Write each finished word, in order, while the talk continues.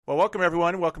Well, welcome,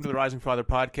 everyone. Welcome to the Rising Father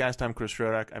podcast. I'm Chris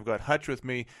Rodak. I've got Hutch with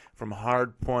me from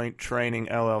Hardpoint Training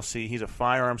LLC. He's a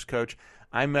firearms coach.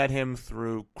 I met him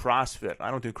through CrossFit.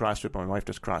 I don't do CrossFit, but my wife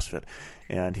does CrossFit.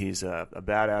 And he's a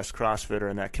badass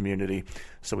CrossFitter in that community.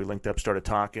 So we linked up, started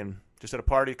talking. Just at a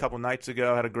party a couple nights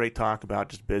ago, had a great talk about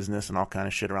just business and all kind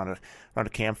of shit around a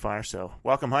campfire. So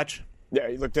welcome, Hutch. Yeah,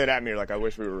 you looked at me like, I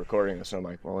wish we were recording this. So I'm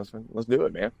like, well, let's do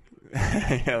it, man.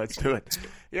 Yeah, let's do it.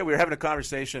 Yeah, we were having a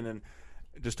conversation and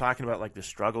just talking about like the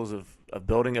struggles of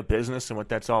building a business and what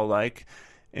that's all like.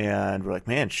 And we're like,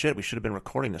 man, shit, we should have been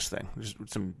recording this thing. There's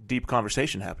some deep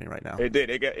conversation happening right now. It did.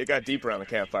 It got deep around the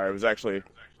campfire. It was actually,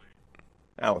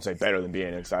 I won't say better than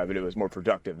being inside, but it was more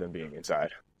productive than being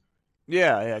inside.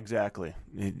 Yeah, exactly.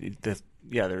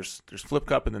 There's Flip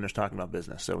Cup and then there's talking about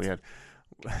business. So we had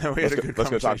a good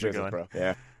conversation going. Bro.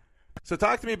 Yeah. So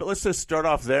talk to me, but let's just start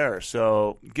off there.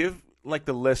 So give like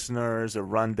the listeners a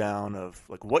rundown of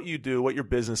like what you do, what your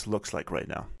business looks like right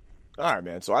now. All right,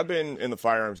 man. So I've been in the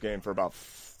firearms game for about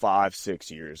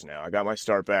 5-6 years now. I got my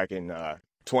start back in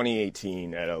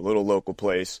 2018 at a little local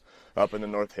place up in the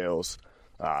North Hills.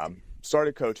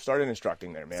 Started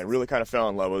instructing there, man. Really kind of fell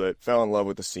in love with it, fell in love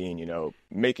with the scene,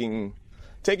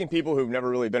 taking people who've never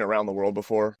really been around the world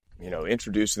before,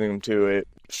 introducing them to it,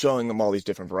 showing them all these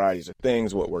different varieties of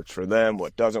things, what works for them,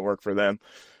 what doesn't work for them.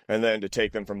 And then to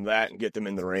take them from that and get them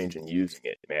in the range and using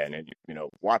it, man. And,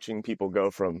 watching people go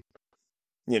from,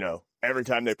 every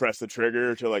time they press the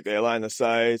trigger to like they align the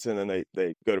sights and then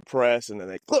they go to press and then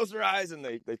they close their eyes and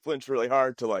they flinch really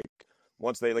hard to like,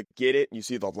 once they like get it, you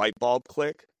see the light bulb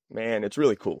click, man, it's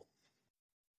really cool.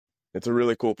 It's a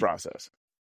really cool process.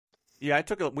 Yeah,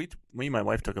 me and my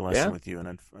wife took a lesson with you.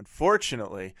 And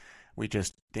unfortunately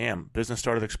business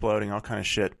started exploding, all kind of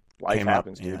shit came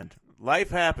happens, up. Dude.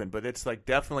 Life happened, but it's like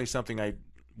definitely something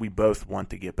we both want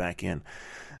to get back in.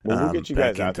 Well, we'll get you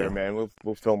guys out there, man.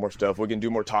 We'll film more stuff. We can do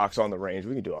more talks on the range.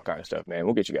 We can do all kind of stuff, man.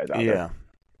 We'll get you guys out there.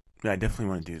 Yeah, I definitely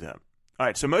want to do that. All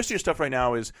right, so most of your stuff right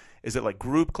now is it like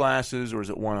group classes or is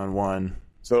it one-on-one?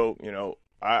 So,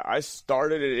 I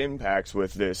started at Impacts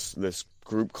with this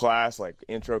group class, like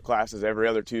intro classes every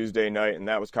other Tuesday night, and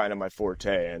that was kind of my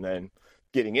forte. And then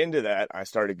getting into that, I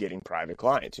started getting private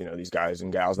clients, these guys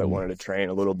and gals that wanted to train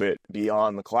a little bit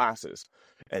beyond the classes.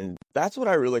 And that's what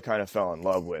I really kind of fell in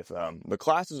love with. The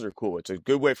classes are cool. It's a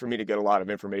good way for me to get a lot of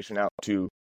information out to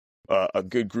a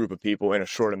good group of people in a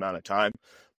short amount of time.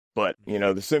 But,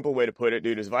 the simple way to put it,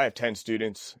 dude, is if I have 10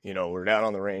 students, we're down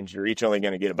on the range, you're each only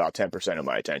going to get about 10% of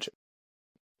my attention.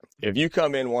 If you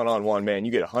come in one-on-one, man,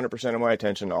 you get 100% of my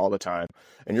attention all the time,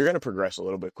 and you're going to progress a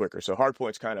little bit quicker. So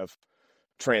Hardpoint's kind of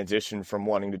transition from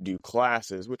wanting to do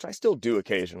classes, which I still do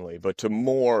occasionally, but to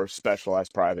more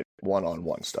specialized private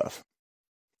one-on-one stuff.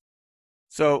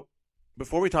 So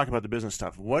before we talk about the business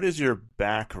stuff, what is your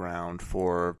background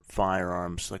for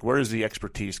firearms? Like, where does the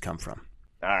expertise come from?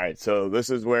 All right, so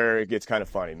this is where it gets kind of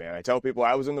funny, man. I tell people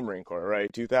I was in the Marine Corps,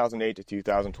 right? 2008 to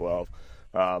 2012.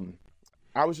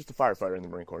 I was just a firefighter in the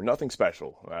Marine Corps, nothing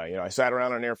special. I sat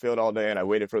around on an airfield all day and I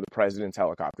waited for the president's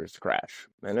helicopters to crash.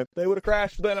 And if they would have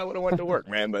crashed, then I would have went to work,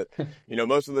 man. But,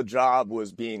 most of the job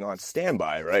was being on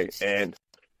standby, right? And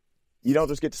you don't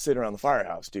just get to sit around the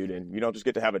firehouse, dude. And you don't just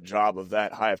get to have a job of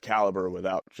that high of caliber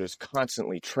without just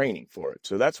constantly training for it.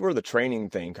 So that's where the training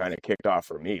thing kind of kicked off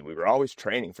for me. We were always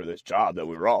training for this job that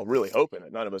we were all really hoping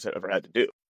that none of us had ever had to do.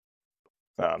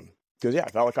 Because,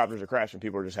 if helicopters are crashing,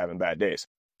 people are just having bad days.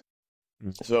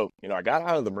 So, I got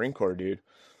out of the Marine Corps, dude,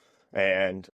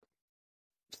 and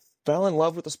fell in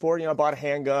love with the sport. I bought a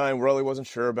handgun, really wasn't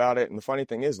sure about it. And the funny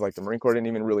thing is, like, the Marine Corps didn't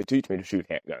even really teach me to shoot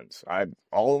handguns.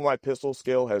 All of my pistol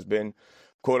skill has been,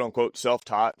 quote unquote,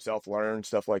 self-taught, self-learned,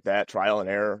 stuff like that, trial and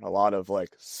error, a lot of like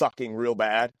sucking real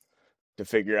bad to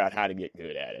figure out how to get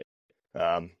good at it.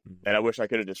 And I wish I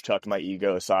could have just chucked my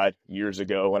ego aside years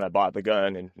ago when I bought the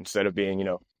gun, and instead of being,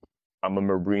 I'm a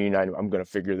Marine, I'm going to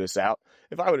figure this out.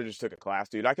 If I would have just took a class,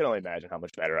 dude, I can only imagine how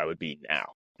much better I would be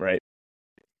now, right?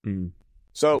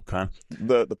 So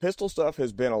the pistol stuff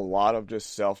has been a lot of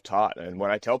just self-taught. And when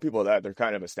I tell people that, they're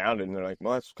kind of astounded. And they're like,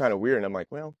 well, that's kind of weird. And I'm like,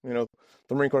 well, the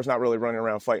Marine Corps is not really running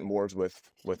around fighting wars with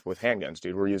handguns,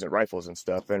 dude. We're using rifles and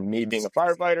stuff. And me being a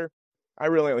firefighter, I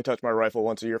really only touch my rifle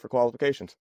once a year for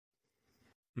qualifications.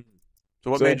 So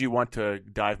what made you want to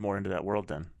dive more into that world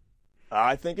then?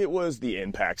 I think it was the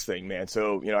impacts thing, man.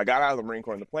 So, I got out of the Marine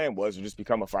Corps and the plan was to just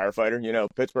become a firefighter.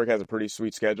 Pittsburgh has a pretty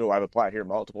sweet schedule. I've applied here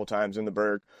multiple times in the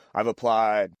Berg. I've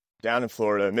applied down in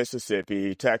Florida,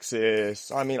 Mississippi, Texas.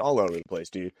 All over the place,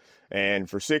 dude. And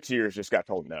for 6 years, just got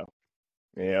told no.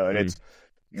 And it's,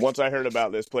 once I heard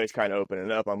about this place kind of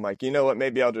opening up, I'm like, you know what,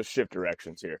 maybe I'll just shift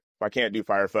directions here. If I can't do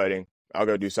firefighting, I'll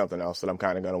go do something else that I'm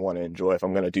kind of going to want to enjoy if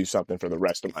I'm going to do something for the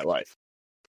rest of my life.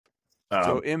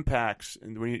 So impacts,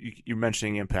 and when you're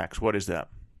mentioning impacts, what is that?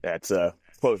 That's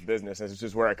closed business. It's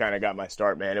just where I kind of got my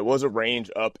start, man. It was a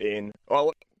range up in,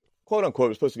 well, quote unquote, it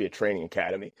was supposed to be a training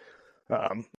academy.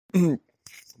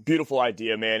 Beautiful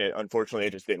idea, man. Unfortunately,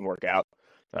 it just didn't work out.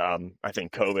 I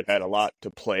think COVID had a lot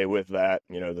to play with that.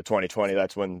 You know, the 2020,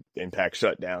 that's when Impact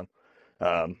shut down.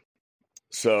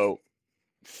 So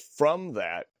from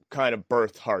that kind of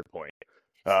birthed Hardpoint.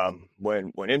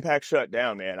 When Impact shut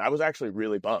down, man, I was actually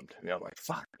really bummed. You know, I'm like,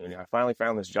 fuck, I finally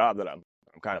found this job that I'm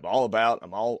kind of all about.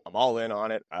 I'm all in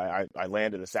on it. I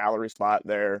landed a salary spot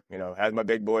there, you know, had my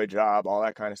big boy job, all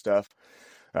that kind of stuff.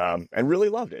 And really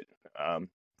loved it.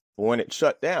 When it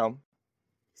shut down,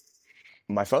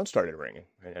 my phone started ringing,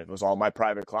 and it was all my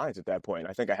private clients at that point.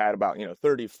 I think I had about,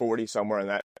 30, 40 somewhere in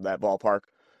that ballpark.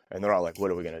 And they're all like, what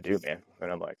are we going to do, man?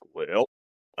 And I'm like, well,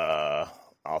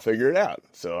 I'll figure it out.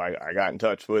 So I got in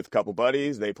touch with a couple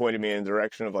buddies. They pointed me in the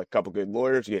direction of like a couple good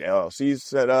lawyers to get LLCs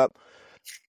set up,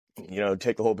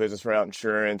 take the whole business route,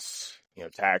 insurance,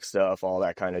 tax stuff, all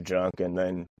that kind of junk. And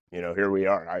then, here we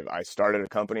are. I started a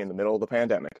company in the middle of the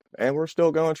pandemic, and we're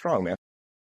still going strong, man.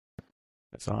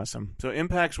 That's awesome. So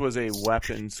Impacts was a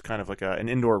weapons, kind of like an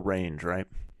indoor range, right?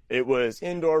 It was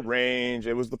indoor range.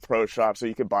 It was the pro shop, so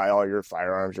you could buy all your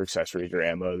firearms, your accessories, your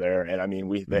ammo there. And I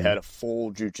mean, they had a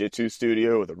full jiu-jitsu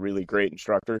studio with a really great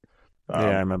instructor. Yeah,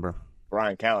 I remember.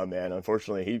 Brian Cowan, man.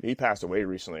 Unfortunately, he passed away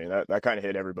recently, and that kind of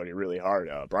hit everybody really hard.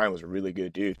 Brian was a really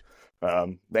good dude.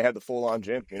 They had the full-on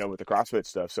gym, with the CrossFit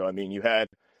stuff. So I mean, you had,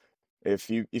 if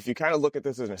you kind of look at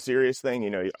this as a serious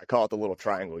thing, I call it the little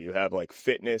triangle. You have like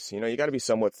fitness. You got to be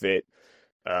somewhat fit.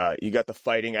 You got the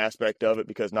fighting aspect of it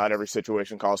because not every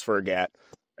situation calls for a GAT,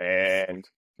 and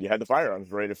you had the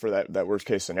firearms rated for that worst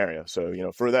case scenario. So,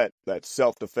 for that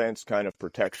self-defense kind of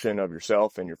protection of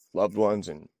yourself and your loved ones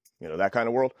and, that kind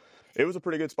of world, it was a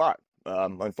pretty good spot.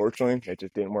 Unfortunately, it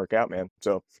just didn't work out, man.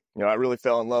 So, I really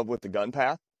fell in love with the gun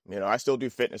path. I still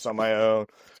do fitness on my own.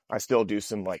 I still do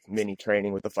some like mini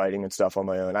training with the fighting and stuff on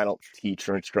my own. I don't teach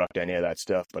or instruct any of that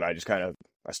stuff, but I just I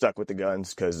stuck with the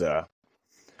guns because,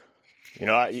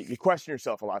 you question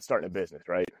yourself a lot starting a business,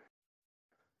 right?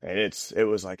 And it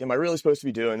was like, am I really supposed to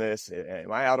be doing this?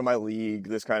 Am I out of my league?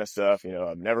 This kind of stuff.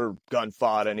 I've never gun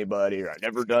fought anybody, or I've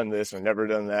never done this, or never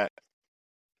done that.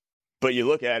 But you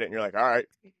look at it and you're like, all right,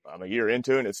 I'm a year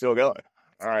into it and it's still going.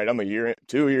 All right, I'm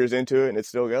 2 years into it and it's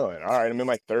still going. All right, I'm in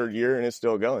my third year and it's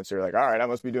still going. So you're like, all right, I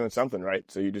must be doing something right.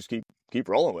 So you just keep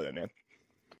rolling with it, man.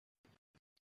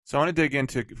 So I want to dig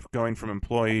into going from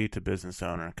employee to business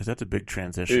owner, because that's a big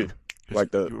transition. Dude.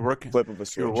 Like the flip of a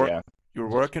switch, yeah. You were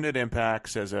working at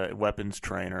Impacts as a weapons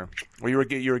trainer, or you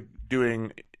were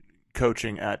doing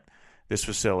coaching at this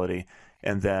facility,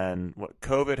 and then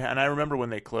COVID. And I remember when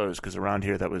they closed, because around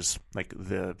here that was like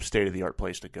the state of the art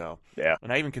place to go. Yeah.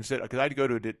 And I even considered, because I'd go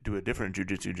to a different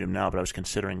jiu-jitsu gym now, but I was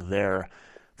considering there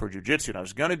for jiu-jitsu, and I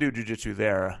was going to do jiu-jitsu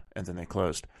there, and then they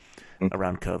closed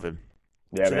around COVID.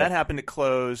 Yeah. So that happened to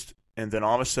close, and then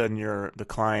all of a sudden the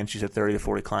clients, you said 30 to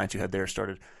 40 clients you had there,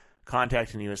 started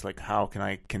contacting you as like, how can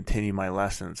I continue my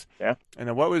lessons? Yeah. And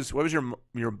then what was your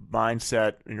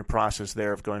mindset and your process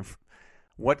there of going?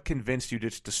 What convinced you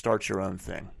just to start your own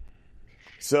thing?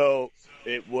 So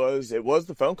it was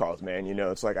the phone calls, man.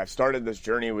 It's like I've started this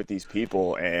journey with these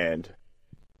people, and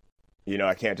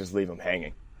I can't just leave them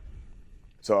hanging.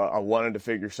 So I wanted to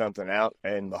figure something out,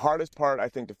 and the hardest part I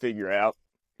think to figure out,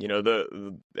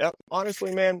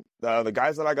 honestly, man, the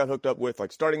guys that I got hooked up with,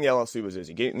 like starting the LLC was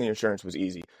easy. Getting the insurance was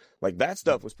easy. Like that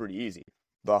stuff was pretty easy.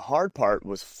 The hard part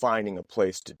was finding a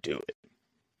place to do it.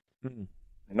 Mm-hmm.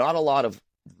 Not a lot of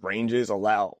ranges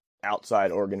allow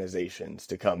outside organizations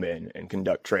to come in and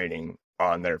conduct training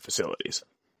on their facilities.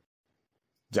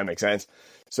 Does that make sense?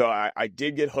 So I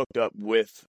did get hooked up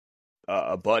with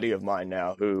a buddy of mine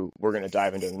now, who we're going to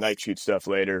dive into the night shoot stuff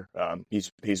later.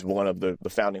 He's one of the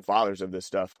founding fathers of this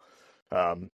stuff,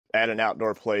 at an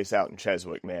outdoor place out in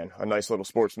Cheswick, man, a nice little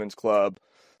sportsman's club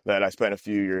that I spent a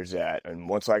few years at. And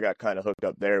once I got kind of hooked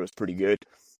up there, it was pretty good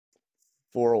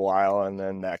for a while. And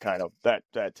then that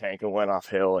tank went off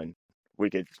hill, and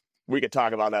we could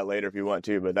talk about that later if you want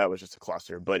to, but that was just a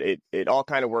cluster. But it all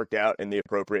kind of worked out in the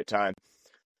appropriate time,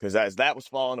 because as that was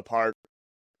falling apart,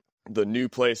 the new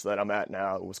place that I'm at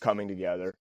now was coming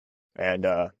together. And,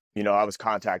 I was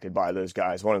contacted by those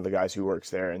guys, one of the guys who works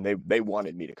there, and they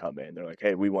wanted me to come in. They're like,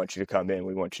 hey, we want you to come in.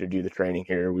 We want you to do the training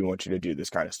here. We want you to do this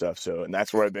kind of stuff. So, and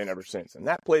that's where I've been ever since. And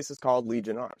that place is called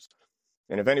Legion Arms.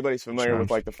 And if anybody's familiar with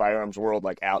like the firearms world,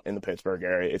 like out in the Pittsburgh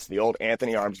area, it's the old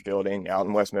Anthony Arms building out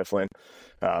in West Mifflin.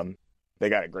 They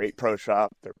got a great pro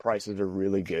shop. Their prices are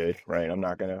really good, right? I'm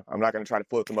not gonna try to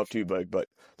float them up too big, but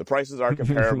the prices are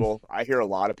comparable. I hear a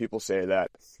lot of people say that.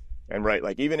 And right,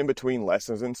 like even in between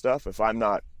lessons and stuff, if I'm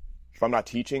not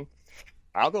teaching,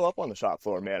 I'll go up on the shop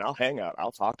floor, man. I'll hang out.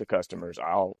 I'll talk to customers.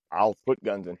 I'll put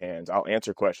guns in hands. I'll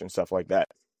answer questions, stuff like that.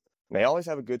 And they always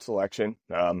have a good selection.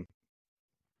 But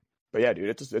yeah,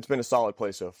 dude, it's been a solid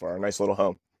place so far. A nice little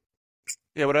home.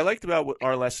 Yeah, what I liked about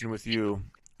our lesson with you,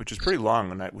 which is pretty long,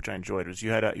 which I enjoyed, was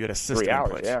you had a system 3 hours,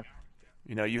 in place. yeah.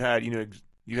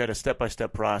 You had a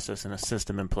step-by-step process and a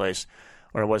system in place,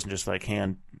 or it wasn't just like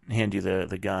hand you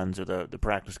the guns or the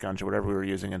practice guns or whatever we were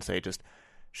using and say, just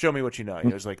show me what you know.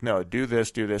 It was like, no, do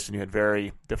this, and you had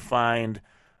very defined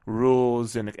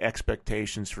rules and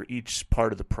expectations for each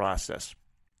part of the process,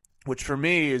 which for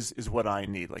me is what I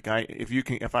need. Like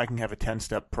if I can have a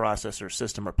 10-step process or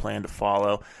system or plan to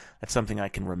follow, that's something I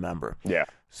can remember. Yeah.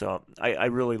 So I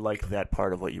really like that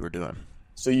part of what you were doing.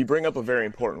 So you bring up a very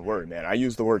important word, man. I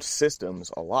use the word systems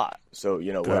a lot. So,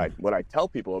 what I tell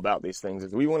people about these things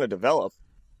is we want to develop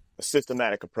a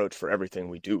systematic approach for everything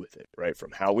we do with it, right?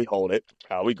 From how we hold it,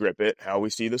 how we grip it, how we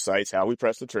see the sights, how we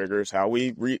press the triggers, how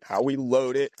we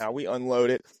load it, how we unload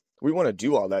it. We want to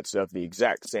do all that stuff the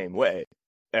exact same way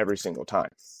every single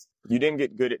time. You didn't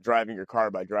get good at driving your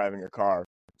car by driving your car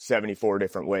 74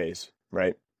 different ways,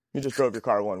 right? You just drove your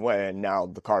car one way and now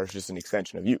the car is just an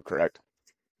extension of you, correct?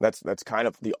 That's kind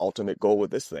of the ultimate goal with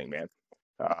this thing, man.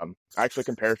 I actually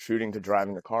compare shooting to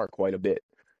driving a car quite a bit.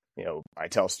 I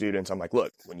tell students, I'm like,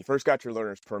 look, when you first got your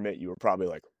learner's permit, you were probably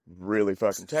like really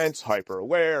fucking tense, hyper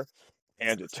aware,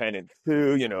 hands at 10 and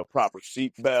 2, proper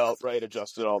seat belt, right?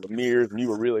 Adjusted all the mirrors and you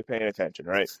were really paying attention,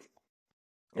 right?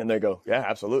 And they go, yeah,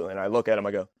 absolutely. And I look at them,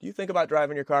 I go, do you think about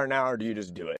driving your car now or do you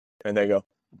just do it? And they go,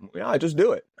 yeah, I just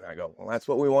do it. And I go, well, that's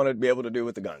what we want to be able to do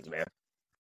with the guns, man.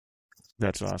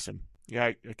 That's awesome.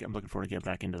 Yeah, I'm looking forward to getting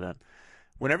back into that.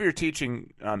 Whenever you're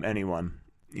teaching anyone,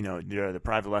 the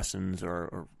private lessons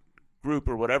or group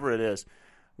or whatever it is,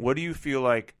 what do you feel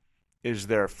like is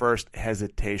their first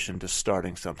hesitation to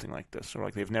starting something like this? Or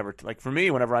like they've never, like for me,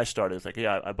 whenever I started, it's like,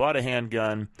 yeah, I bought a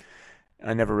handgun.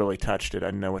 I never really touched it. I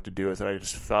didn't know what to do with it. I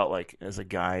just felt like as a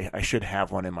guy, I should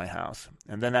have one in my house.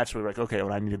 And then that's where we're like, okay,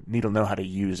 well, I need to know how to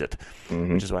use it,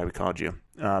 which is why we called you.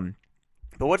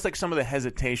 But what's like some of the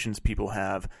hesitations people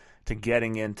have to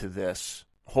getting into this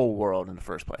whole world in the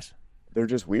first place? They're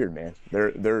just weird, man.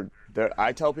 They're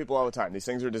I tell people all the time, these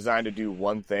things are designed to do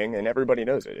one thing and everybody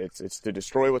knows it. It's to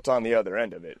destroy what's on the other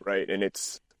end of it, right? And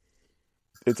it's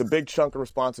a big chunk of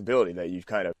responsibility that you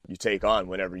take on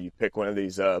whenever you pick one of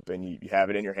these up and you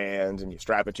have it in your hands and you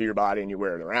strap it to your body and you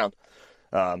wear it around.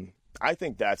 I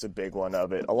think that's a big one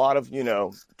of it. A lot of,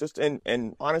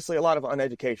 and honestly, a lot of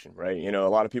uneducation, right? A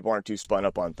lot of people aren't too spun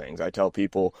up on things. I tell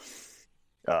people,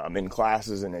 in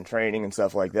classes and in training and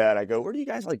stuff like that, I go, where do you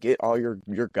guys get all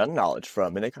your gun knowledge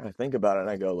from? And they kind of think about it and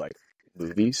I go like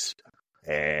movies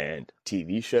and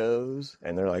TV shows.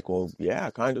 And they're like, well, yeah,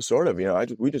 kind of, sort of,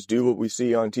 we just do what we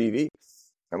see on TV.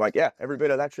 I'm like, yeah, every bit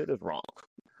of that shit is wrong.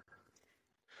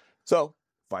 So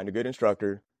find a good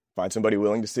instructor, find somebody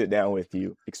willing to sit down with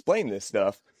you, explain this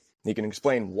stuff. He can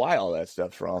explain why all that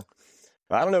stuff's wrong.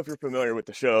 I don't know if you're familiar with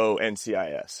the show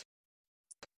NCIS.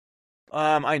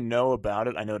 I know about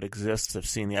it. I know it exists. I've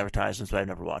seen the advertisements, but I've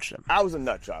never watched it. I was a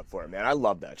nut job for it, man. I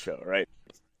love that show, right?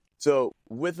 So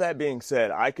with that being said,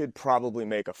 I could probably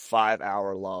make a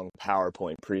 5-hour-long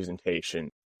PowerPoint presentation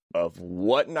of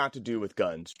what not to do with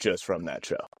guns just from that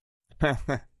show.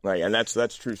 And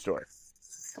that's true story.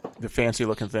 The fancy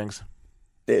looking things.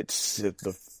 It's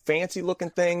the fancy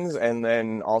looking things, and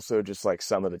then also just like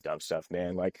some of the dumb stuff,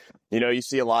 man. Like, you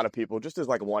see a lot of people, just as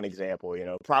like one example,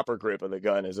 proper grip of the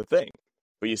gun is a thing.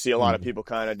 But you see a lot of people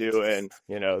kind of doing,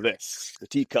 the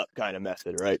teacup kind of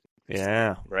method, right?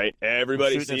 Yeah. Right?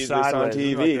 Everybody sees this on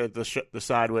TV. Like the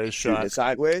sideways shot. Shooting it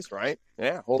sideways, right?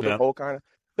 Yeah, hold the whole kind of.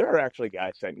 There are actually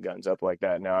guys setting guns up like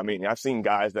that now. I mean, I've seen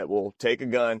guys that will take a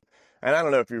gun, and I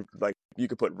don't know if you're like, you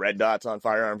could put red dots on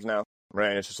firearms now.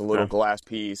 Right, it's just a little glass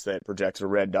piece that projects a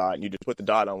red dot, and you just put the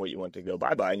dot on what you want to go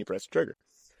bye-bye, and you press the trigger.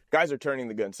 Guys are turning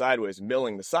the gun sideways,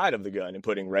 milling the side of the gun, and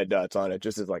putting red dots on it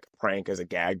just as like a prank, as a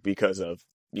gag, because of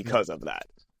that.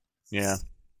 Yeah,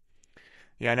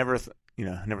 I never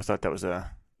thought that was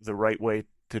the right way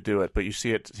to do it, but you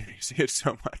see it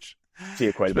so much. See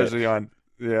it quite a bit, especially on.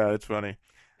 Yeah, it's funny,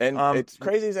 and it's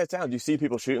crazy as that sounds. You see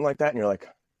people shooting like that, and you're like,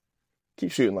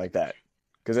 keep shooting like that.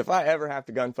 Because if I ever have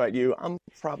to gunfight you, I'm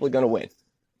probably going to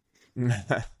win.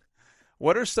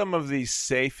 What are some of the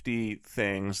safety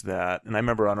things that, and I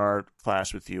remember on our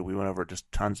class with you, we went over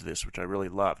just tons of this, which I really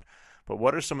loved. But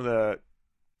what are some of the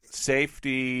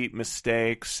safety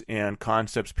mistakes and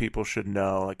concepts people should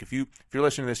know? Like if you're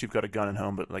listening to this, you've got a gun at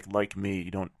home, but like me,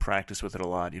 you don't practice with it a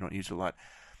lot, you don't use it a lot,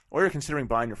 or you're considering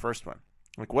buying your first one.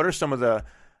 Like what are some of the,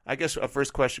 I guess a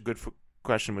first question,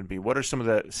 question would be, what are some of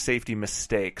the safety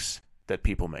mistakes that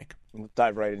people make? Let's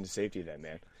dive right into safety then,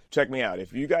 man. Check me out.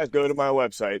 If you guys go to my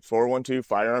website,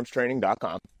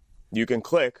 412firearmstraining.com, you can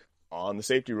click on the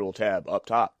safety rule tab up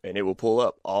top, and it will pull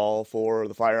up all four of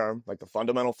the firearm, like the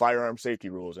fundamental firearm safety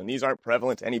rules. And these aren't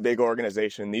prevalent to any big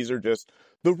organization. These are just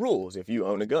the rules if you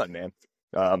own a gun, man.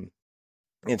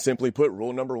 And simply put,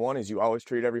 rule number one is you always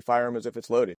treat every firearm as if it's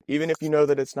loaded, even if you know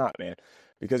that it's not, man.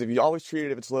 Because if you always treat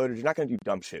it if it's loaded, you're not going to do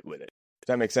dumb shit with it. Does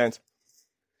that make sense?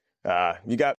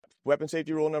 You got weapon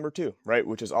safety rule number two, right?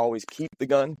 Which is always keep the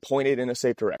gun pointed in a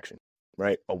safe direction,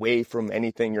 right? Away from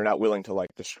anything you're not willing to like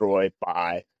destroy,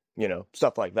 buy,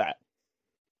 stuff like that.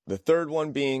 The third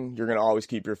one being you're going to always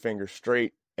keep your finger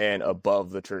straight and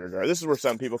above the trigger guard. This is where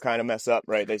some people kind of mess up,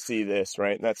 right? They see this,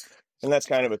 right? And that's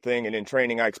kind of a thing. And in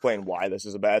training, I explain why this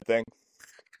is a bad thing.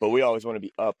 But we always want to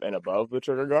be up and above the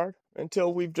trigger guard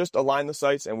until we've just aligned the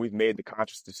sights and we've made the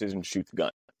conscious decision to shoot the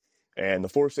gun. And the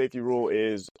fourth safety rule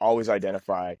is always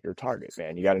identify your target,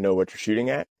 man. You got to know what you're shooting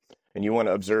at, and you want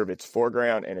to observe its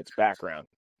foreground and its background.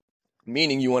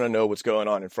 Meaning you want to know what's going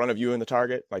on in front of you and the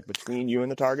target, like between you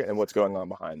and the target, and what's going on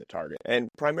behind the target. And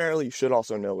primarily, you should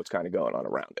also know what's kind of going on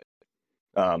around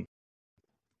it.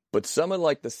 But some of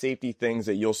like the safety things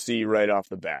that you'll see right off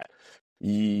the bat,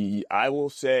 I will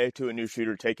say to a new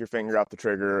shooter, take your finger off the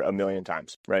trigger 1,000,000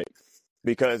 times, right?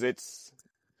 Because it's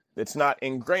not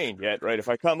ingrained yet, right? If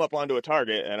I come up onto a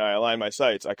target and I align my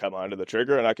sights, I come onto the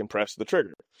trigger and I can press the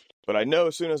trigger. But I know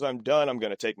as soon as I'm done, I'm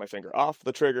going to take my finger off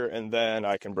the trigger and then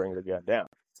I can bring the gun down.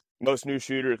 Most new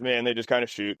shooters, man, they just kind of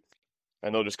shoot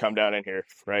and they'll just come down in here,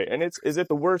 right? And is it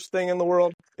the worst thing in the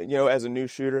world, as a new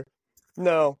shooter?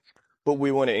 No, but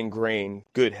we want to ingrain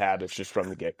good habits just from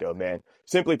the get-go, man.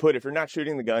 Simply put, if you're not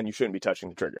shooting the gun, you shouldn't be touching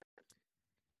the trigger,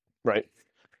 right?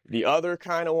 The other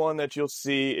kind of one that you'll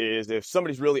see is if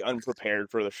somebody's really unprepared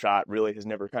for the shot, really has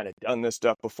never kind of done this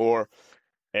stuff before,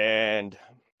 and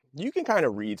you can kind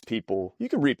of read people. You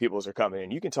can read people as they're coming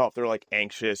in. You can tell if they're like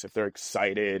anxious, if they're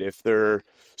excited, if they're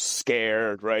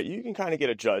scared, right? You can kind of get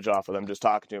a judge off of them just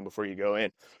talking to them before you go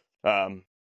in.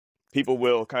 People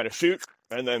will kind of shoot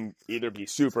and then either be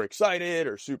super excited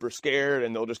or super scared,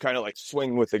 and they'll just kind of like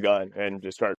swing with the gun and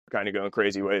just start kind of going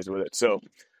crazy ways with it. So,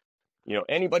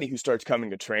 anybody who starts coming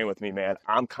to train with me, man,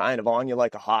 I'm kind of on you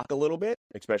like a hawk a little bit,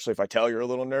 especially if I tell you're a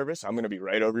little nervous. I'm going to be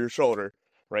right over your shoulder,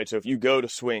 right? So if you go to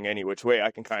swing any which way,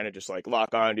 I can kind of just like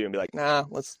lock onto you and be like, nah,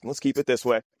 let's keep it this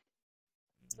way.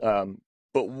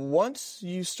 But once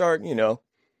you start,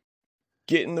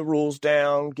 getting the rules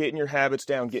down, getting your habits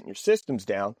down, getting your systems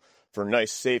down for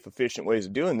nice, safe, efficient ways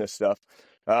of doing this stuff,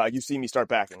 you see me start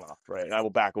backing off, right? And I will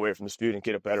back away from the student,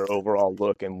 get a better overall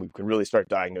look, and we can really start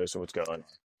diagnosing what's going on.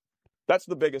 That's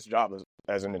the biggest job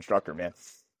as an instructor, man.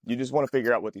 You just want to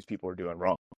figure out what these people are doing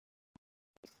wrong.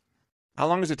 How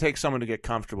long does it take someone to get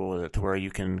comfortable with it to where you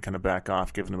can kind of back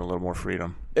off, giving them a little more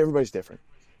freedom? Everybody's different.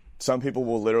 Some people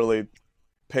will literally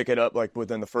pick it up like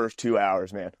within the first 2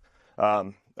 hours, man.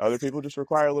 Other people just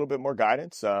require a little bit more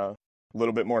guidance, a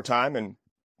little bit more time, and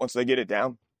once they get it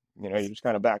down, you just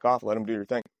kind of back off, let them do your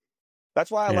thing. That's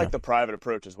why I like the private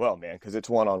approach as well, man, because it's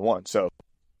one-on-one. So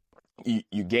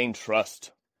you gain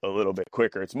trust a little bit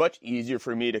quicker. It's much easier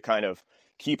for me to kind of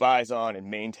keep eyes on and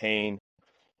maintain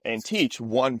and teach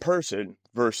one person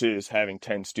versus having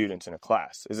 10 students in a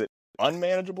class. Is it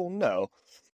unmanageable? No,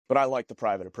 but I like the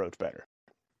private approach better.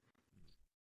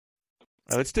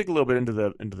 Let's dig a little bit into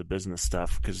the business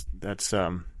stuff, because that's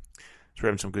we're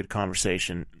having some good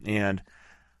conversation, and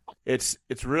it's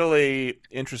really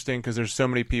interesting because there's so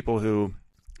many people who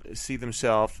see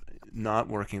themselves not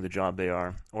working the job they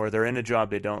are, or they're in a job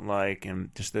they don't like,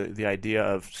 and just the idea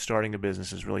of starting a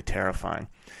business is really terrifying.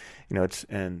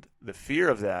 And the fear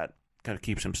of that kind of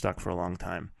keeps them stuck for a long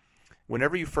time.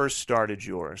 Whenever you first started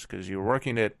yours, because you were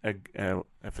working at a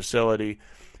facility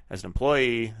as an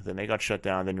employee, then they got shut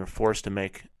down, then you're forced to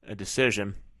make a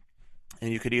decision,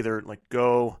 and you could either like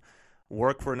go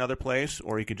work for another place,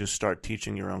 or you could just start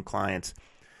teaching your own clients.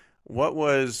 What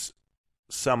was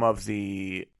some of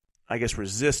the, I guess,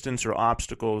 resistance or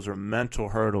obstacles or mental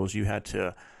hurdles you had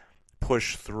to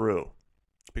push through?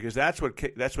 Because that's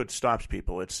what stops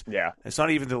people. It's not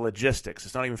even the logistics.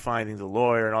 It's not even finding the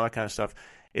lawyer and all that kind of stuff.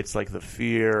 It's like the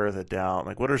fear, the doubt.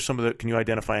 Like, what are some of the? Can you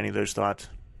identify any of those thoughts?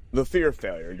 The fear of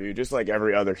failure, dude. Just like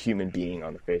every other human being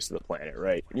on the face of the planet,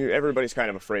 right? Everybody's kind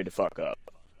of afraid to fuck up.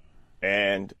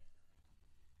 And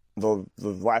the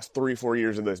last 3-4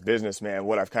 years of this business, man,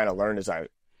 what I've kind of learned is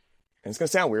And it's going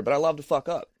to sound weird, but I love to fuck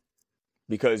up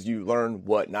because you learn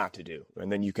what not to do,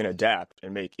 and then you can adapt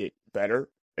and make it better.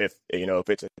 If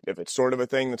it's sort of a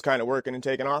thing that's kind of working and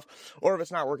taking off, or if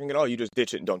it's not working at all, you just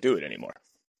ditch it and don't do it anymore.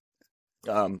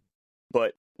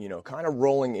 But kind of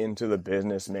rolling into the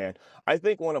business, man, I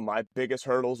think one of my biggest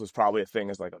hurdles was probably a thing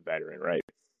as like a veteran, right?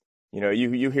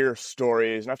 You hear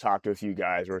stories, and I've talked to a few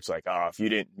guys where it's like, oh, if you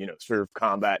didn't, serve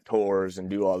combat tours and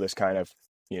do all this kind of,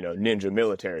 ninja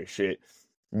military shit,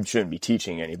 you shouldn't be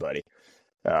teaching anybody.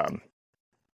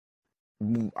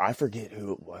 I forget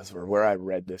who it was or where I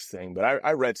read this thing, but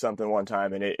I read something one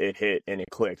time and it hit and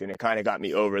it clicked, and it kind of got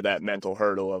me over that mental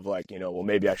hurdle of like, well,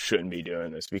 maybe I shouldn't be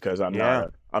doing this because I'm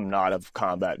not a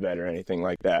combat vet or anything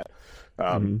like that.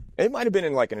 It might have been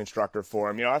in like an instructor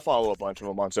forum. I follow a bunch of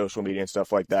them on social media and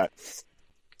stuff like that.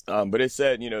 But it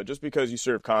said, just because you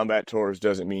serve combat tours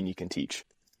doesn't mean you can teach.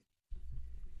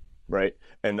 Right.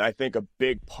 And I think a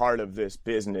big part of this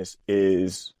business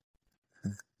is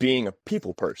being a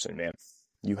people person, man.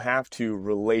 You have to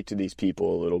relate to these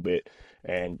people a little bit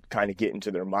and kind of get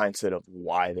into their mindset of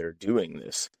why they're doing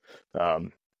this.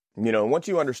 Once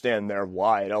you understand their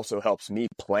why, it also helps me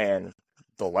plan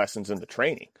the lessons in the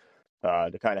training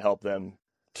to kind of help them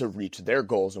to reach their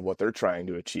goals and what they're trying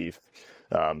to achieve.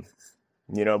 But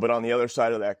on the other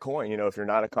side of that coin, if you're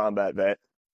not a combat vet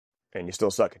and you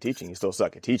still suck at teaching, you still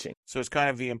suck at teaching. So it's kind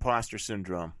of the imposter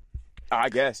syndrome. I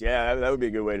guess, yeah, that would be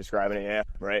a good way of describing it, yeah,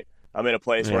 right? I'm in a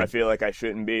place where I feel like I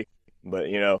shouldn't be, but,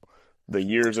 the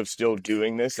years of still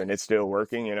doing this and it's still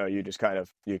working, you just kind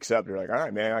of, you accept, you're like, all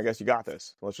right, man, I guess you got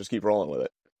this. Let's just keep rolling with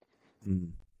it.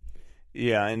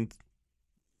 Yeah, and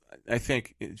I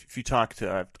think if you talk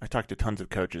to, I talked to tons of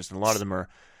coaches, and a lot of them are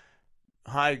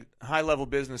high-level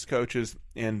business coaches,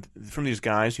 and from these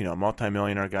guys,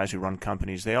 multimillionaire guys who run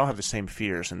companies, they all have the same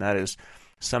fears, and that is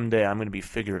someday I'm going to be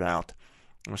figured out.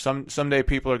 Someday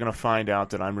people are going to find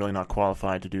out that I'm really not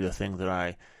qualified to do the thing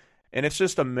and it's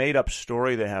just a made-up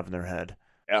story they have in their head.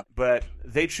 Yeah. But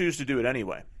they choose to do it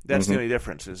anyway. That's the only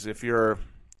difference. Is if you're,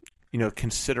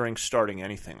 considering starting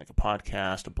anything like a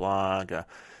podcast, a blog,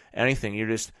 anything,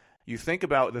 you think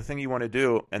about the thing you want to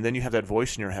do, and then you have that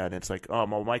voice in your head. And it's like, oh,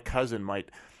 well, my cousin might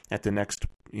at the next,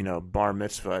 bar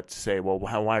mitzvah say, well,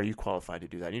 why are you qualified to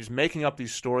do that? And you're just making up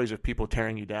these stories of people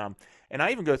tearing you down. And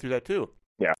I even go through that too.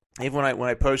 Yeah. Even when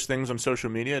I post things on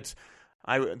social media,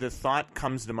 the thought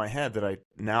comes to my head that I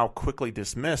now quickly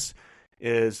dismiss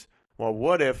is, well,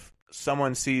 what if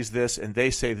someone sees this and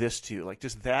they say this to you? Like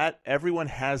just that, everyone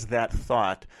has that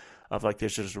thought of like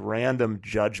there's just random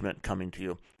judgment coming to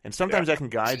you. And sometimes that can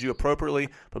guide you appropriately,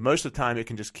 but most of the time it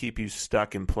can just keep you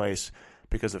stuck in place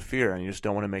because of fear, and you just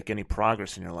don't want to make any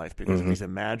progress in your life because of these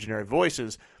imaginary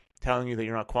voices telling you that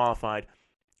you're not qualified.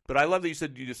 But I love that you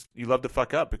said you love to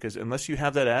fuck up, because unless you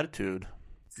have that attitude,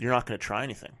 you're not going to try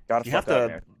anything. You have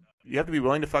to be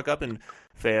willing to fuck up and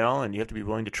fail, and you have to be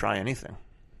willing to try anything.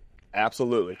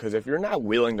 Absolutely, because if you're not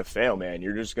willing to fail, man,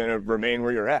 you're just going to remain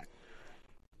where you're at.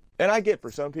 And I get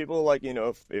for some people, like,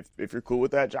 if you're cool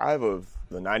with that jive of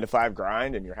the 9-to-5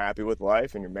 grind and you're happy with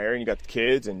life and you're married and you got the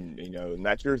kids and, and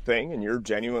that's your thing and you're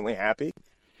genuinely happy,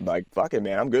 like, fuck it,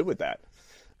 man, I'm good with that.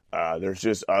 There's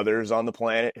just others on the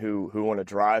planet who want to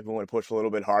drive, who want to push a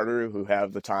little bit harder, who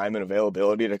have the time and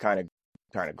availability to kind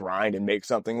of grind and make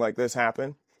something like this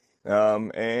happen.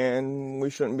 And we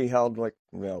shouldn't be held like,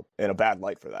 in a bad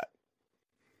light for that.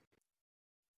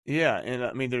 Yeah. And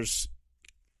I mean, there's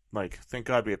like, thank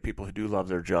God we have people who do love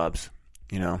their jobs,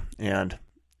 and,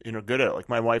 good at it. Like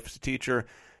my wife's a teacher.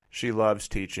 She loves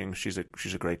teaching. She's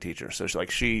a great teacher. So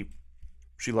she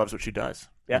loves what she does.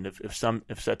 Yeah. And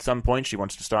if at some point she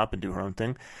wants to stop and do her own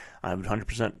thing, I would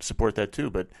 100% support that too.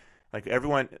 But like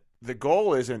everyone, the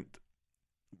goal isn't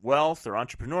wealth or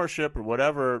entrepreneurship or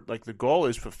whatever. Like the goal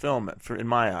is fulfillment. In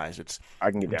my eyes, it's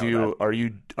I can get down with that.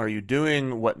 Are you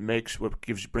doing what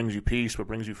brings you peace, what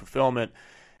brings you fulfillment,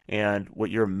 and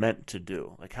what you're meant to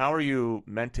do? Like how are you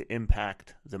meant to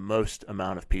impact the most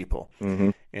amount of people?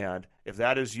 And if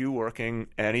that is you working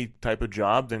any type of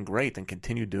job, then great, then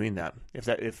continue doing that.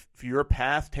 If your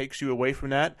path takes you away from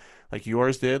that, like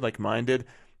yours did, like mine did,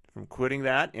 from quitting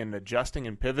that and adjusting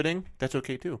and pivoting, that's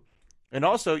okay too. And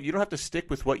also, you don't have to stick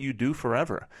with what you do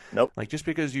forever. Nope. Like just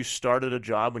because you started a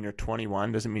job when you're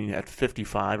 21 doesn't mean at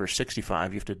 55 or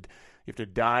 65 you have to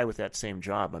die with that same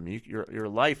job. I mean, your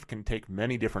life can take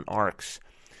many different arcs.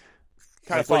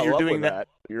 Kind of follow up with that.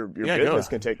 Your business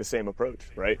can take the same approach,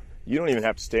 right? You don't even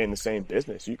have to stay in the same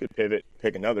business. You could pivot,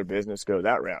 pick another business, go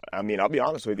that route. I mean, I'll be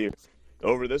honest with you.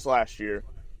 Over this last year,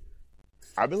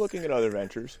 I've been looking at other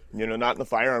ventures, not in the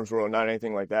firearms world, not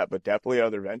anything like that, but definitely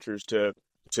other ventures to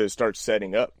start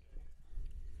setting up.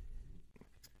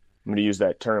 I'm going to use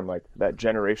that term, like that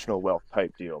generational wealth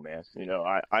type deal, man. You know,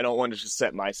 I don't want to just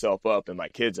set myself up and my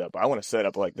kids up. I want to set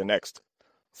up like the next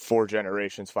 4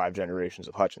 generations, 5 generations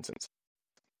of Hutchinsons.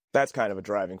 That's kind of a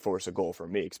driving force, a goal for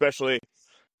me, especially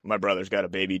my brother's got a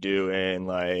baby due in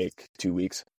like 2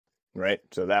 weeks, right?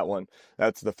 So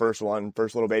that's the first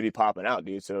little baby popping out,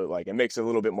 dude. So like it makes it a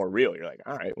little bit more real. You're like,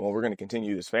 all right, well, we're going to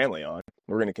continue this family on.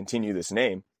 We're going to continue this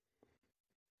name.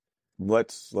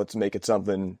 Let's make it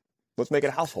something. Let's make it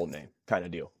a household name kind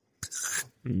of deal.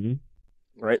 Mm-hmm.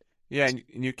 Right? Yeah, and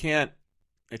you can't.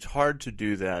 It's hard to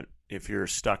do that if you're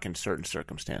stuck in certain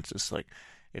circumstances. Like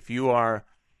if you're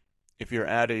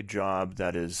at a job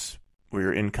that is where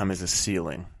your income is a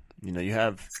ceiling, you know, you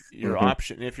have your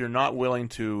option. If you're not willing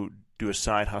to do a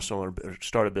side hustle or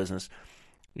start a business,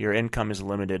 your income is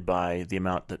limited by the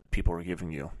amount that people are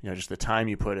giving you. You know, just the time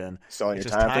you put in. Selling your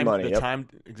time for money. Time,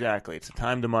 exactly. It's a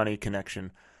time to money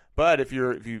connection. But if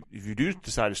you do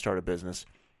decide to start a business,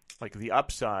 like the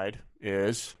upside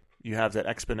is you have that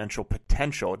exponential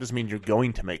potential. It doesn't mean you're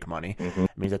going to make money.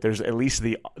 It means that there's at least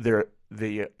the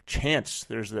chance,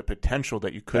 there's the potential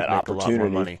that you could make a lot more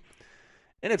money.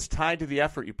 And it's tied to the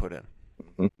effort you put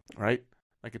in, right?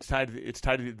 Like it's tied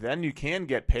to then you can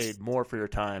get paid more for your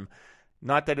time.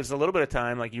 Not that it's a little bit of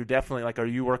time. Like you definitely are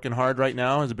you working hard right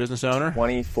now as a business owner?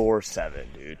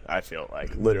 24/7, dude. I feel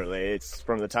like literally it's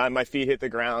from the time my feet hit the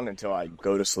ground until I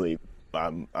go to sleep.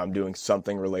 I'm doing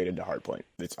something related to Hardpoint.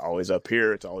 It's always up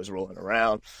here. It's always rolling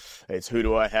around. It's who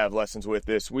do I have lessons with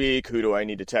this week? Who do I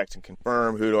need to text and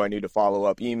confirm? Who do I need to follow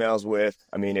up emails with?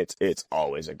 I mean, it's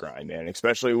always a grind, man.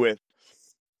 Especially with,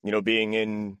 you know, going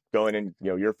in,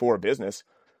 you know, year 4 business.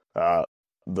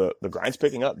 The grind's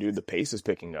picking up, dude. The pace is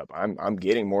picking up. I'm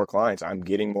getting more clients. I'm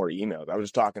getting more emails. I was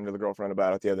just talking to the girlfriend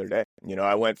about it the other day. You know,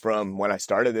 I went from when I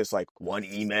started this, like 1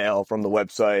 email from the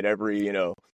website every, you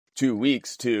know, 2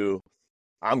 weeks to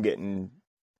I'm getting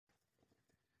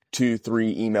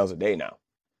 2-3 emails a day now.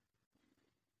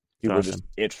 People are just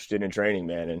interested in training,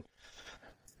 man.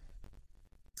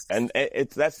 And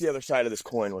that's the other side of this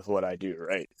coin with what I do,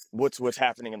 right? What's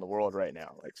happening in the world right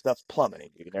now? Like stuff's plummeting,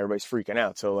 dude, and everybody's freaking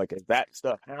out. So like if that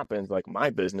stuff happens, like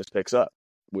my business picks up,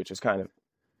 which is kind of,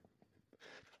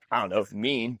 I don't know,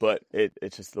 mean, but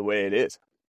it's just the way it is.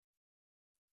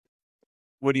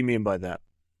 What do you mean by that?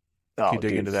 Can you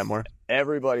dig into that more?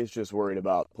 Everybody's just worried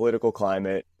about political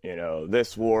climate, you know,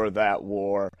 this war, that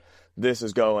war, this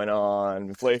is going on,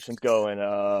 inflation's going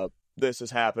up, this is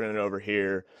happening over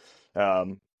here.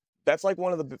 That's like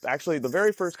one of the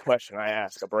very first question I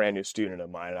ask a brand new student of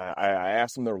mine. I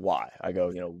ask them their why. I go,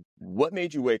 you know, what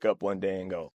made you wake up one day and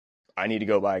go, I need to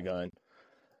go buy a gun.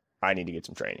 I need to get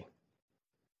some training.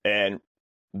 And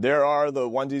there are the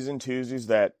onesies and twosies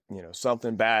that, you know,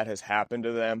 something bad has happened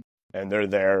to them and they're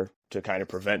there to kind of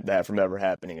prevent that from ever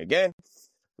happening again.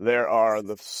 There are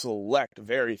the select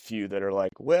very few that are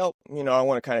like, well, you know, I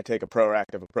want to kind of take a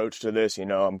proactive approach to this. You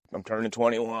know, I'm turning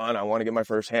 21. I want to get my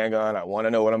first handgun. I want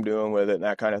to know what I'm doing with it and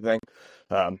that kind of thing.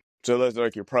 So those are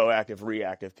like your proactive,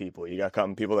 reactive people. You got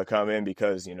people that come in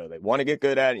because, you know, they want to get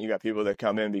good at it. You got people that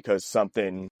come in because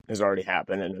something has already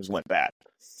happened and has went bad.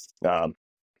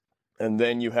 And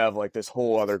then you have like this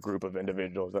whole other group of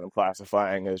individuals that I'm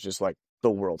classifying as just like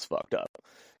the world's fucked up.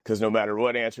 Because no matter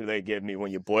what answer they give me,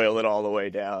 when you boil it all the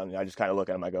way down, I just kind of look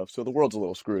at them. I go, "So the world's a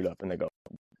little screwed up," and they go,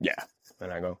 "Yeah."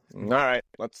 And I go, "All right,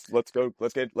 let's go,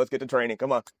 let's get to training.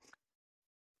 Come on."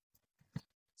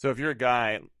 So if you're a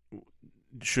guy,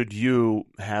 should you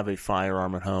have a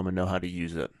firearm at home and know how to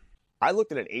use it? I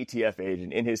looked at an ATF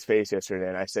agent in his face yesterday,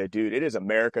 and I said, "Dude, it is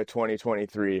America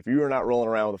 2023. If you are not rolling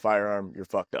around with a firearm, you're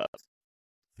fucked up."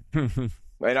 And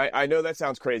I know that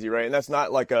sounds crazy, right? And that's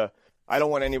not like I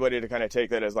don't want anybody to kind of take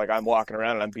that as like I'm walking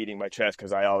around and I'm beating my chest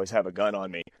because I always have a gun on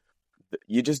me.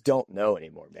 You just don't know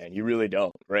anymore, man. You really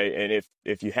don't, right? And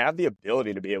if you have the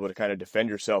ability to be able to kind of defend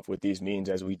yourself with these means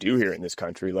as we do here in this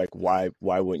country, like why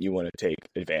wouldn't you want to take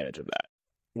advantage of that?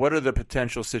 What are the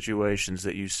potential situations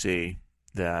that you see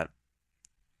that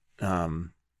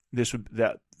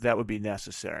that would be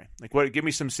necessary? Like give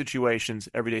me some situations,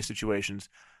 everyday situations.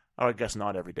 Oh, I guess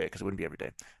not every day because it wouldn't be every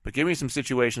day. But give me some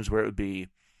situations where it would be,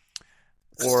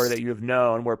 or that you have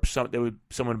known where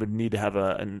someone would need to have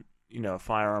a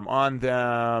firearm on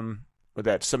them, or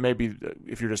that some maybe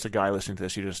if you're just a guy listening to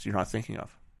this, you're not thinking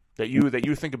of that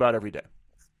you think about every day.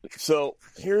 So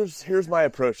here's my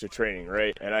approach to training,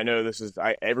 right? And I know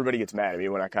everybody gets mad at me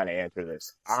when I kind of answer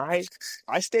this. I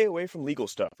stay away from legal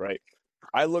stuff, right?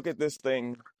 I look at this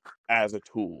thing as a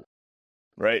tool.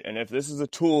 Right. And if this is a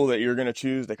tool that you're going to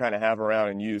choose to kind of have around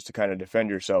and use to kind of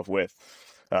defend yourself with,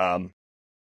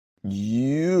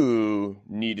 you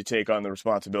need to take on the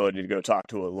responsibility to go talk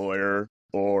to a lawyer,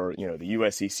 or, the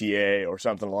U.S.C.C.A. or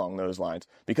something along those lines,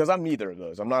 because I'm neither of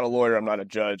those. I'm not a lawyer. I'm not a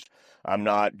judge. I'm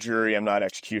not jury. I'm not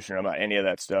executioner. I'm not any of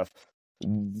that stuff.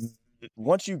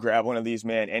 Once you grab one of these,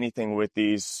 man, anything with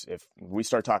these, if we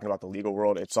start talking about the legal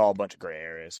world, it's all a bunch of gray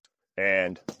areas.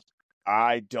 And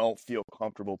I don't feel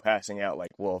comfortable passing out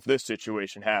like, well, if this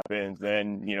situation happens,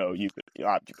 then, you could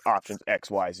options X,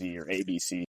 Y, Z, or A, B,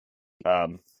 C.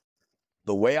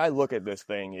 The way I look at this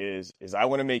thing is I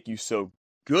want to make you so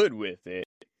good with it.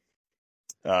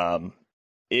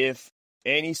 If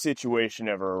any situation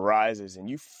ever arises and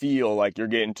you feel like you're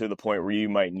getting to the point where you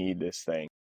might need this thing.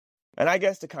 And I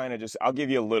guess to kind of I'll give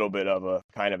you a little bit of a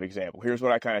kind of example. Here's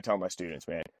what I kind of tell my students,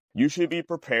 man. You should be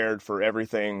prepared for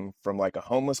everything from like a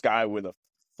homeless guy with a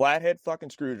flathead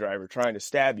fucking screwdriver trying to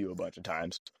stab you a bunch of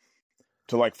times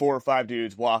to like 4 or 5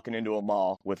 dudes walking into a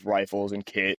mall with rifles and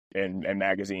kit and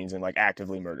magazines and like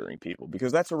actively murdering people,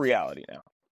 because that's a reality now,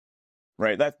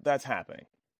 right? That's happening.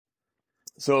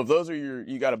 So if those are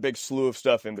you got a big slew of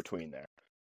stuff in between there.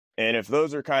 And if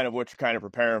those are kind of what you're kind of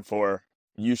preparing for,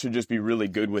 you should just be really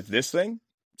good with this thing.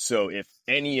 So if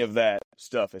any of that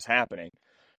stuff is happening,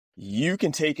 you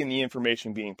can take in the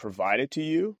information being provided to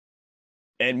you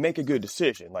and make a good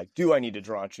decision. Like, do I need to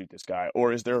draw and shoot this guy?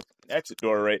 Or is there an exit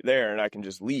door right there and I can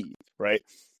just leave, right?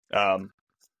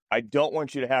 I don't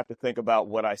want you to have to think about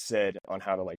what I said on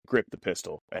how to like grip the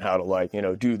pistol and how to like,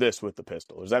 do this with the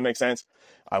pistol. Does that make sense?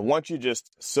 I want you just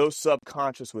so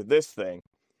subconscious with this thing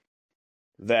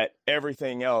that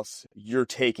everything else you're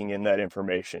taking in that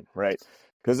information, right?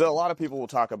 Because a lot of people will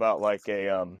talk about like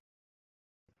a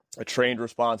trained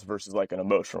response versus like an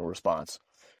emotional response.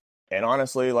 And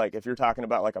honestly, like if you're talking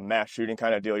about like a mass shooting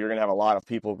kind of deal, you're going to have a lot of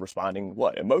people responding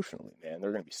emotionally, man.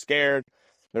 They're going to be scared.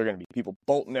 They're going to be people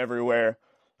bolting everywhere.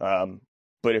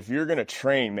 But if you're going to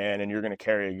train, man, and you're going to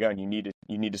carry a gun, you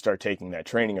need to start taking that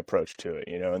training approach to it,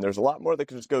 and there's a lot more that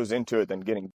just goes into it than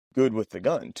getting good with the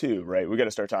gun too, right? We got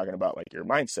to start talking about like your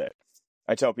mindset.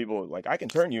 I tell people like, I can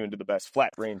turn you into the best flat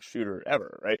range shooter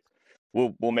ever, right?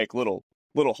 We'll make little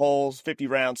holes, 50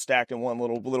 rounds stacked in one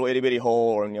little itty bitty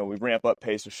hole, or, we ramp up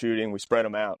pace of shooting. We spread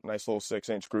them out, nice little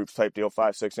 6-inch groups type deal,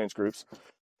 5-6-inch groups.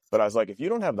 But I was like, if you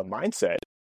don't have the mindset,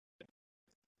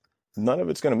 none of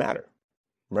it's going to matter.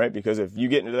 Right? Because if you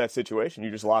get into that situation, you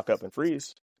just lock up and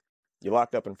freeze. You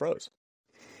locked up and froze.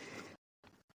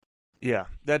 Yeah,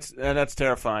 that's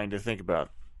terrifying to think about,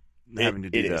 having to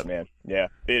do that. It is, man. Yeah,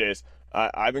 it is.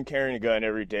 I've been carrying a gun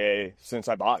every day since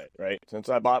I bought it, right? Since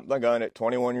I bought my gun at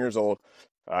 21 years old,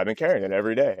 I've been carrying it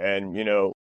every day. And,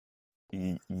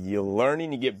 you're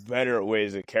learning to get better at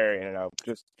ways of carrying it.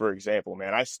 Just for example,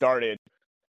 man, I started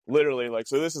literally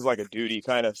so this is like a duty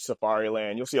kind of safari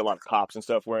land. You'll see a lot of cops and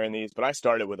stuff wearing these, but I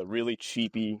started with a really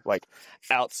cheapy, like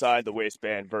outside the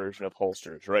waistband version of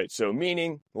holsters, right? So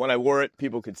meaning when I wore it,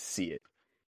 people could see it.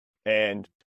 And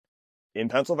in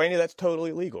Pennsylvania, that's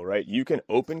totally legal, right? You can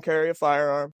open carry a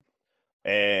firearm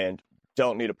and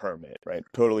don't need a permit, right?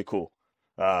 Totally cool.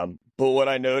 But what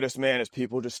I noticed, man, is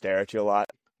people just stare at you a lot.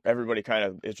 Everybody kind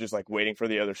of is just like waiting for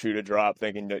the other shoe to drop,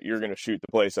 thinking that you're going to shoot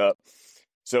the place up.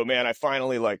 So, man, I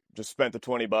finally just spent the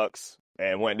 $20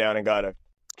 and went down and got a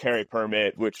carry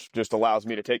permit, which just allows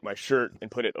me to take my shirt and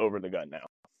put it over the gun now.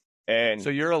 And so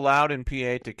you're allowed in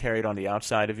PA to carry it on the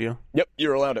outside of you? Yep,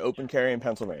 you're allowed to open carry in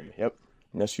Pennsylvania. Yep,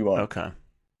 yes, you are. Okay.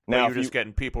 Now you're just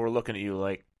getting people were looking at you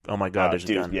like, oh my God, there's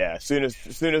a gun. Yeah, as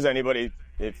soon as anybody,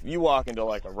 if you walk into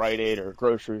like a Rite Aid or a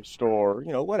grocery store,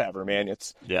 whatever, man,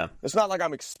 it's not like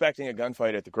I'm expecting a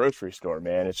gunfight at the grocery store,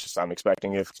 man. It's just I'm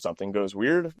expecting if something goes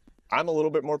weird, I'm a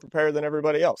little bit more prepared than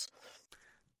everybody else.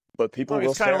 But people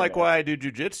will. It's kind of like why I do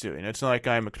jiu-jitsu. It's not like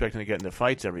I'm expecting to get into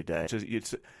fights every day.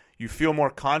 It's you feel more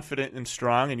confident and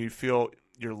strong, and you feel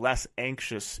you're less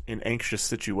anxious in anxious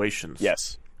situations.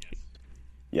 Yes.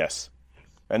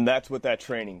 And that's what that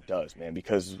training does, man,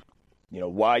 because,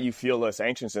 why you feel less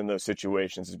anxious in those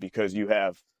situations is because you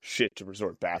have shit to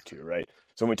resort back to, right?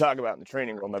 So when we talk about in the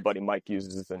training room, my buddy Mike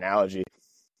uses this analogy,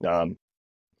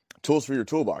 tools for your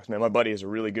toolbox, man. My buddy is a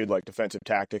really good, defensive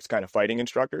tactics kind of fighting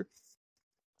instructor,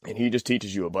 and he just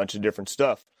teaches you a bunch of different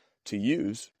stuff to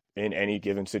use in any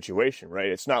given situation, right?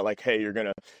 It's not like, hey, you're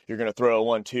gonna throw a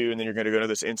 1-2, and then you're gonna go to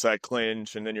this inside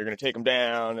clinch, and then you're gonna take them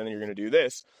down, and then you're gonna do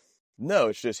this. No,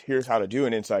 it's just here's how to do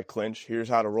an inside clinch. Here's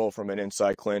how to roll from an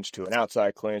inside clinch to an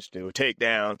outside clinch to a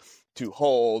takedown to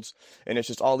holds. And it's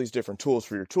just all these different tools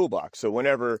for your toolbox. So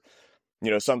whenever,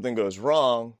 something goes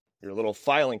wrong, your little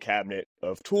filing cabinet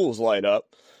of tools light up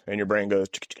and your brain goes,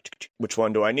 which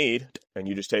one do I need? And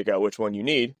you just take out which one you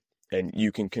need. And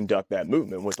you can conduct that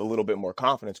movement with a little bit more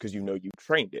confidence because you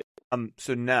trained it.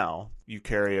 So now you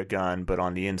carry a gun, but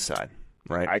on the inside,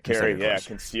 right? I carry,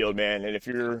 concealed, man. And if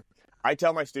you're I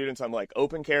tell my students, I'm like,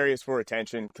 open carry is for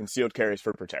attention, concealed carry is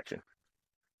for protection.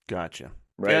 Gotcha.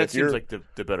 Right? Yeah, it seems like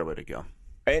the better way to go.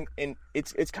 And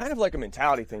it's kind of like a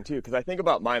mentality thing too, because I think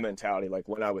about my mentality, like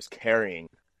when I was carrying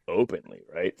openly,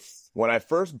 right? When I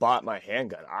first bought my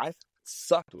handgun, I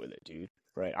sucked with it, dude.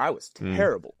 Right? I was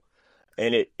terrible.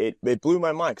 And it blew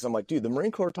my mind because I'm like, dude, the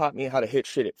Marine Corps taught me how to hit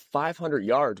shit at 500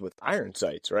 yards with iron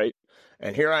sights, right?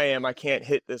 And here I am, I can't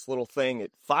hit this little thing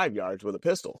at 5 yards with a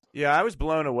pistol. Yeah, I was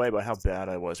blown away by how bad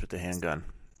I was with the handgun.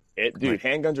 Dude,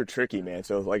 handguns are tricky, man.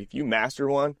 So, like, if you master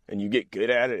one and you get good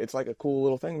at it, it's like a cool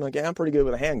little thing. I'm like, yeah, I'm pretty good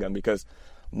with a handgun because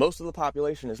most of the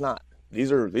population is not.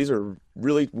 These are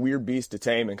really weird beasts to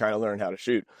tame and kind of learn how to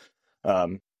shoot.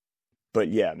 But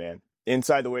yeah, man.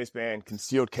 Inside the waistband,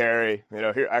 concealed carry. You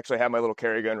know, here, actually I have my little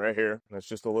carry gun right here. That's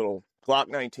just a little Glock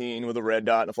 19 with a red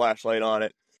dot and a flashlight on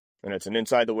it. And it's an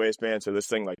inside the waistband. So this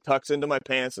thing like tucks into my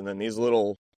pants. And then these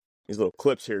little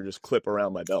clips here just clip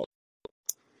around my belt.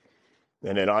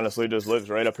 And it honestly just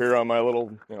lives right up here on my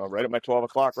little, you know, right at my 12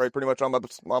 o'clock, right pretty much on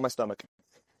my stomach.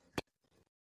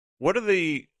 What are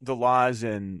the laws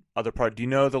in other parts? Do you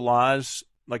know the laws,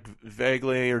 like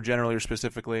vaguely or generally or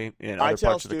specifically in other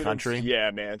parts of the country?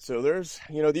 Yeah, man. So there's,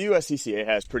 you know, the U.S.C.C.A.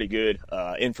 has pretty good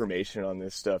information on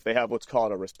this stuff. They have what's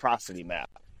called a reciprocity map.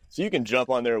 So you can jump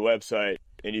on their website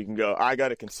and you can go, I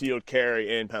got a concealed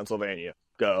carry in Pennsylvania.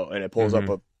 Go. And it pulls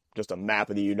up just a map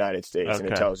of the United States. And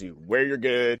it tells you where you're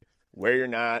good, where you're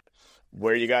not,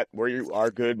 where you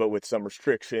are good, but with some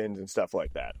restrictions and stuff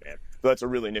like that, man. So that's a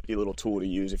really nifty little tool to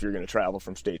use if you're going to travel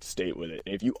from state to state with it.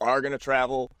 And if you are going to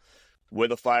travel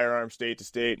with a firearm state to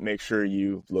state, make sure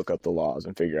you look up the laws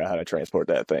and figure out how to transport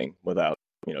that thing without,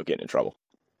 you know, getting in trouble.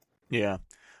 Yeah.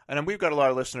 And we've got a lot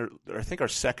of listeners. I think our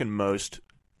second most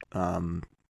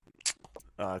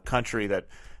country that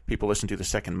people listen to the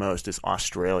second most is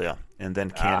Australia, and then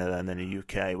Canada, and then the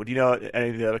UK. Would you know any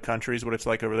of the other countries, what it's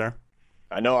like over there?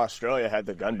 I know Australia had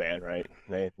the gun ban, right?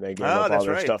 They gave up all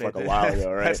their stuff like a while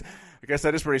ago, right? I guess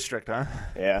that is pretty strict, huh?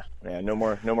 Yeah, no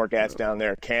more gats down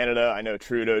there. Canada, I know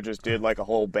Trudeau just did like a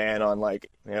whole ban on, like,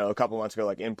 you know, a couple months ago,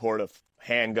 like import of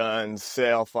handguns,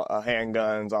 sale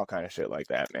handguns, all kind of shit like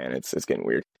that, man. It's getting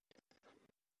weird.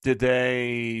 Do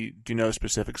you know the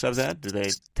specifics of that? Did they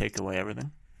take away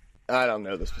everything? I don't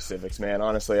know the specifics, man.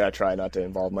 Honestly, I try not to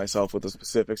involve myself with the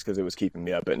specifics because it was keeping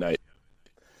me up at night.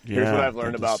 Yeah, here's what I've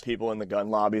learned about people in the gun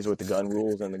lobbies with the gun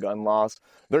rules and the gun laws.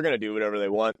 They're going to do whatever they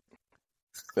want.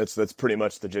 That's pretty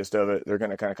much the gist of it. They're going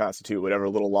to kind of constitute whatever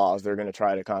little laws they're going to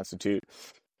try to constitute.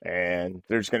 And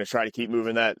they're just going to try to keep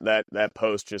moving that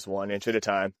post just 1 inch at a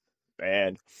time.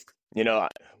 And, you know,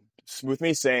 with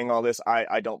me saying all this,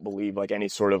 I don't believe like any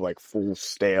sort of like full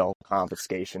scale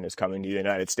confiscation is coming to the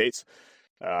United States.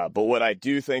 But what I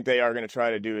do think they are going to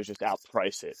try to do is just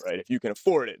outprice it, right? If you can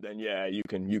afford it, then yeah, you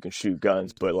can shoot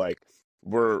guns. But like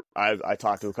I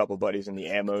talked to a couple of buddies in the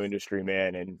ammo industry,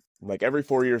 man, and like every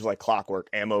 4 years, like clockwork,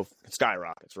 ammo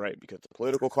skyrockets, right? Because the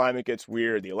political climate gets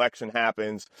weird, the election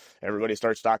happens, everybody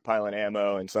starts stockpiling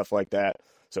ammo and stuff like that.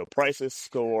 So prices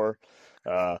soar,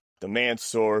 demand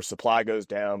soars, supply goes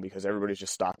down because everybody's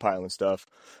just stockpiling stuff.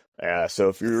 So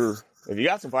if you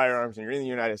got some firearms and you're in the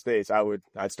United States,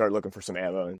 I'd start looking for some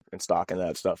ammo and stocking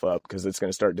that stuff up because it's going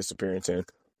to start disappearing soon.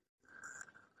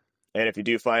 And if you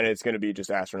do find it, it's going to be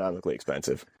just astronomically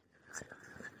expensive.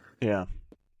 Yeah.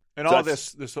 And so all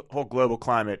this whole global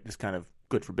climate is kind of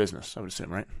good for business, I would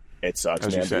assume, right? It sucks,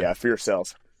 man. But yeah, fear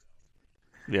sells.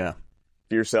 Yeah.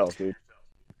 Fear sells, dude.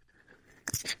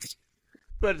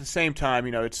 But at the same time,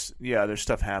 you know, there's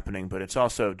stuff happening, but it's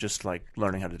also just like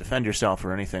learning how to defend yourself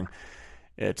or anything.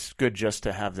 It's good just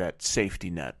to have that safety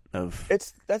net of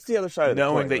that's the other side of the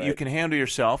coin, knowing that right? You can handle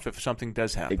yourself if something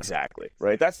does happen. Exactly,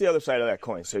 right? That's the other side of that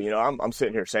coin. So, you know, I'm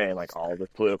sitting here saying like all the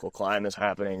political climate is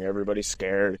happening, everybody's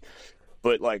scared.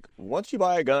 But like once you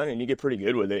buy a gun and you get pretty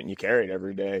good with it and you carry it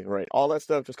every day, right? All that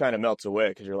stuff just kind of melts away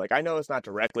because you're like, I know it's not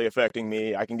directly affecting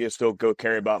me. I can still go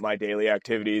carry about my daily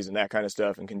activities and that kind of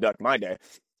stuff and conduct my day.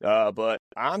 But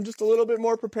I'm just a little bit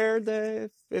more prepared that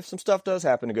if some stuff does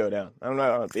happen to go down. I don't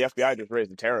know. The FBI just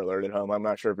raised the terror alert at home. I'm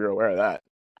not sure if you're aware of that.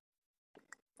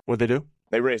 What'd they do?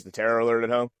 They raised the terror alert at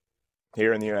home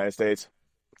here in the United States.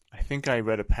 I think I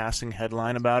read a passing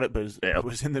headline about it, but it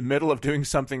was in the middle of doing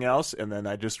something else, and then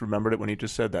I just remembered it when he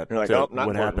just said that. You're like, so oh, not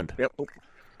what happened? Yep.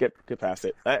 Get past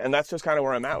it. And that's just kind of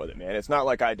where I'm at with it, man. It's not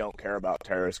like I don't care about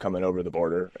terrorists coming over the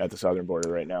border at the southern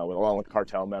border right now, along with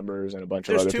cartel members and a bunch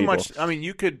of other people. There's too much. I mean,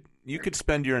 you could you could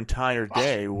spend your entire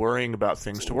day worrying about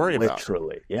things to worry about.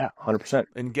 Literally, yeah, 100%.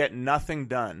 And get nothing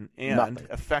done and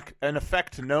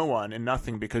affect no one and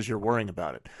nothing because you're worrying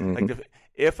about it. Mm-hmm. Like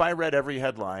if I read every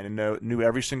headline and knew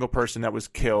every single person that was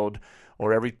killed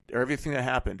or everything that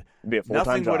happened, It'd be a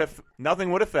full-time job.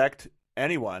 Nothing would affect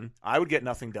anyone. I would get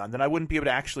nothing done. Then I wouldn't be able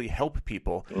to actually help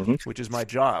people, which is my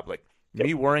job. Like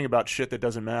me worrying about shit that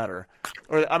doesn't matter,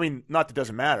 or I mean, not that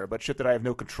doesn't matter, but shit that I have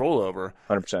no control over.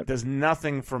 100%. Does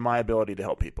nothing for my ability to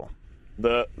help people.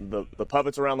 The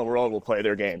puppets around the world will play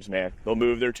their games, man. They'll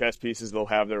move their chess pieces. They'll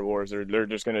have their wars. They're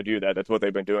just going to do that. That's what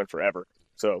they've been doing forever.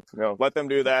 So, let them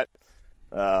do that,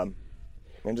 and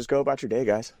just go about your day,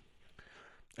 guys.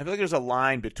 I feel like there's a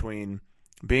line between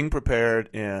being prepared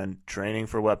and training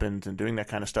for weapons and doing that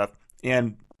kind of stuff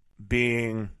and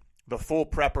being the full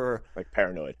prepper. Like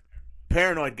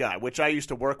paranoid guy, which I used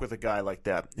to work with a guy like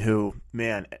that who,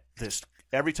 man,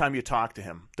 every time you talk to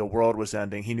him, the world was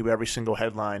ending. He knew every single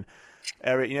headline,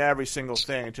 every single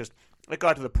thing. It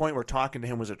got to the point where talking to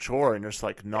him was a chore and just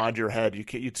like nod your head.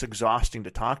 It's exhausting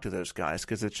to talk to those guys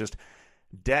because it's just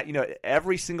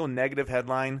every single negative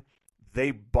headline,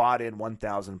 they bought in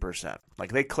 1,000%.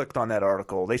 Like they clicked on that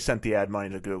article, they sent the ad money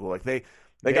to Google. Like they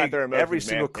got their emotions, every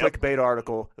single clickbait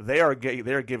article, they're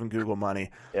giving Google money.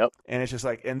 Yep. And it's just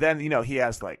like, and then he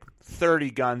has like 30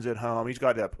 guns at home. He's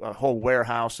got a whole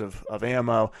warehouse of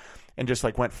ammo, and just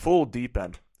like went full deep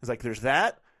end. It's like there's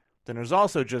that. Then there's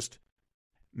also just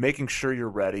making sure you're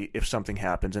ready if something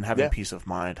happens and having peace of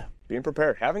mind. Being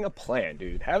prepared, having a plan,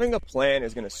 dude. Having a plan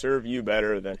is going to serve you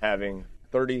better than having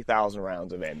 30,000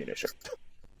 rounds of ammunition.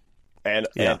 And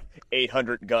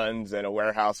 800 guns and a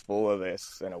warehouse full of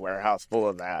this and a warehouse full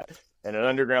of that and an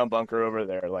underground bunker over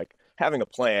there. Like having a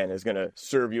plan is going to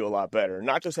serve you a lot better.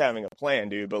 Not just having a plan,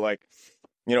 dude, but like,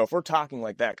 if we're talking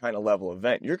like that kind of level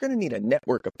event, you're going to need a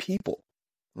network of people,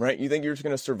 right? You think you're just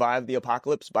going to survive the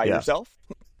apocalypse by yourself?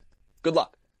 Good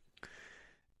luck.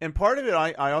 And part of it,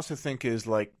 I also think, is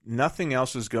like nothing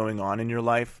else is going on in your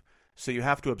life. So you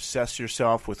have to obsess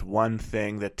yourself with one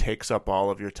thing that takes up all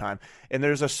of your time. And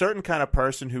there's a certain kind of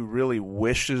person who really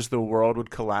wishes the world would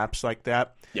collapse like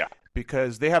that. Yeah.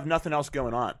 Because they have nothing else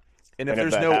going on. And if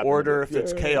there's no order, if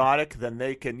it's chaotic, then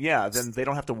they can, then they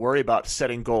don't have to worry about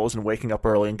setting goals and waking up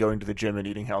early and going to the gym and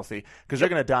eating healthy because they're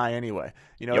going to die anyway.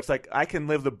 It's like I can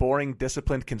live the boring,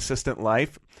 disciplined, consistent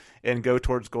life and go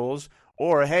towards goals.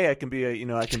 Or, hey, I can be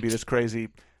I can be this crazy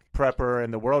prepper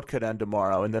and the world could end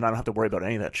tomorrow and then I don't have to worry about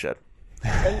any of that shit.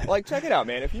 And like, check it out,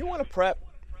 man. If you want to prep,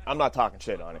 I'm not talking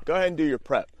shit on it. Go ahead and do your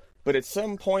prep. But at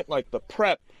some point, like, the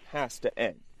prep has to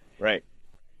end, right?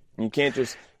 You can't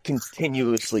just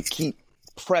continuously keep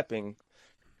prepping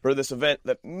for this event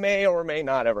that may or may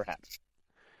not ever happen,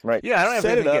 right? Yeah, I don't have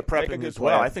anything to get prepping as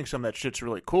well. I think some of that shit's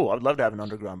really cool. I'd love to have an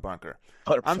underground bunker.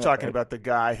 I'm talking about the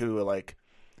guy who, like,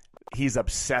 he's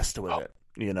obsessed with it.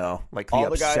 Like the all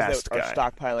the guys obsessed that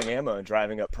are stockpiling ammo and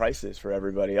driving up prices for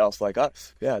everybody else like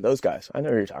us. Yeah, those guys. I know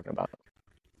who you're talking about.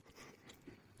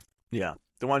 Yeah,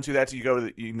 the ones who you go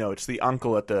to. It's the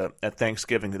uncle at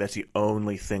Thanksgiving. That's the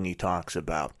only thing he talks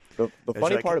about. The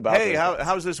funny part about hey,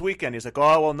 how's this weekend? He's like,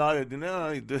 oh well,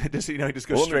 no, he just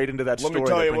goes straight into that story. Let me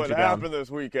tell you what happened this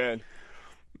weekend.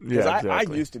 Yeah, exactly. I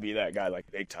used to be that guy, like,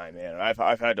 big time, man.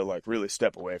 I've had to, like, really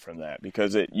step away from that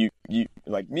because you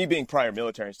like, me being prior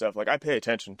military and stuff, like, I pay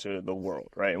attention to the world,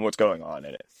 right, and what's going on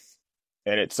in it.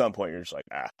 And at some point, you're just like,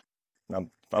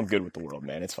 I'm good with the world,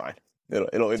 man. It's fine.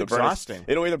 It'll either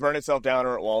burn itself down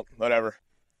or it won't. Whatever.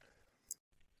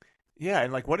 Yeah,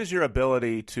 and like, what is your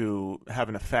ability to have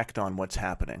an effect on what's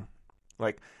happening?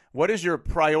 Like, what is your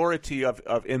priority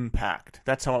of impact?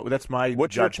 That's my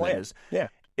what's judgment your plan? Is. Yeah.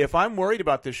 If I'm worried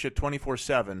about this shit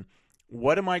 24/7,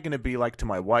 what am I going to be like to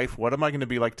my wife? What am I going to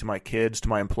be like to my kids, to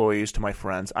my employees, to my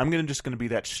friends? I'm just going to be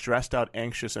that stressed out,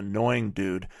 anxious, annoying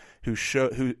dude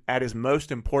who at his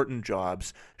most important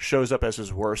jobs shows up as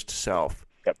his worst self.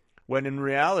 Yep. When in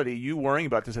reality, you worrying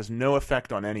about this has no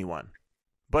effect on anyone.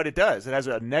 But it does. It has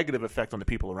a negative effect on the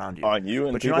people around you. On you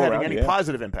and but people you're not around having you, any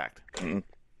positive impact. Mm-hmm.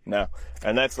 No.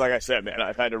 And that's, like I said, man,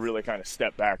 I've had to really kind of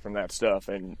step back from that stuff.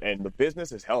 And the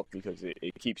business has helped because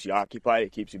it keeps you occupied.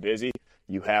 It keeps you busy.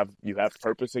 You have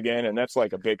purpose again. And that's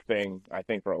like a big thing, I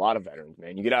think, for a lot of veterans,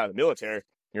 man. You get out of the military,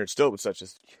 you're still with such a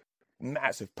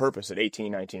massive purpose at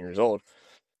 18, 19 years old.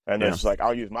 And it's like,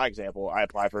 I'll use my example. I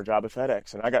applied for a job at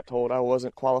FedEx and I got told I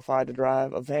wasn't qualified to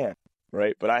drive a van.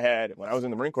 Right. But when I was in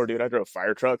the Marine Corps, dude, I drove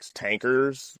fire trucks,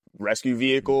 tankers, rescue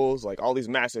vehicles, like all these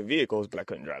massive vehicles, but I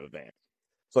couldn't drive a van.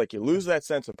 It's like you lose that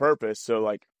sense of purpose. So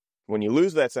like when you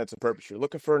lose that sense of purpose, you're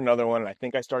looking for another one. And I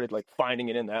think I started like finding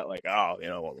it in that, like, well,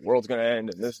 the world's going to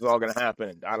end and this is all going to happen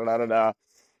and da-da-da-da-da.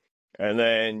 And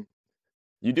then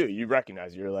You do. You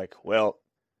recognize it. You're like, well,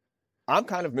 I'm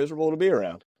kind of miserable to be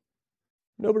around.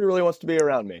 Nobody really wants to be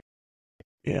around me.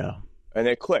 Yeah. And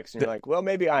it clicks. And you're like, well,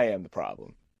 maybe I am the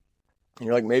problem. And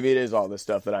you're like, maybe it is all this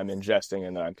stuff that I'm ingesting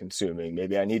and that I'm consuming.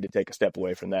 Maybe I need to take a step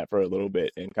away from that for a little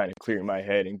bit and kind of clear my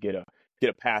head and get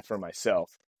a path for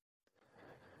myself.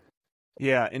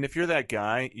 Yeah, and if you're that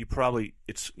guy, you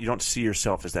don't see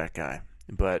yourself as that guy,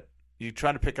 but you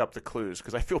try to pick up the clues,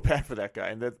 because I feel bad for that guy.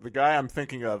 And the guy I'm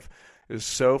thinking of is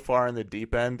so far in the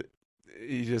deep end,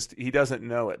 he doesn't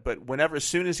know it. But as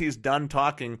soon as he's done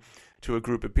talking to a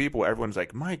group of people, everyone's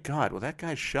like, my God, will that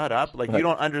guy shut up? Like, you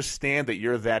don't understand that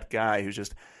you're that guy who's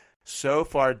just so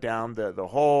far down the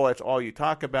hole. It's all you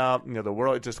talk about. The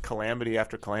world, it's just calamity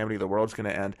after calamity. The world's going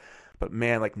to end. But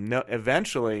man,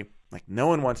 eventually, no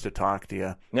one wants to talk to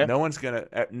you. Yeah. No one's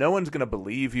gonna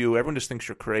believe you. Everyone just thinks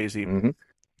you're crazy. Mm-hmm.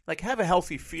 Have a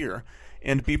healthy fear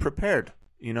and be prepared.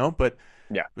 But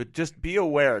just be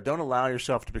aware. Don't allow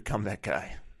yourself to become that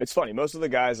guy. It's funny. Most of the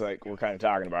guys like we're kind of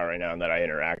talking about right now and that I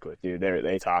interact with, dude,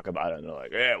 they talk about it and they're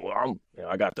like, yeah, well,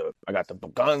 I got the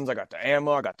guns, I got the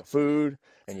ammo, I got the food,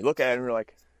 and you look at it and you're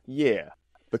like, yeah,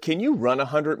 but can you run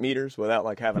 100 meters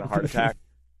without having a heart attack?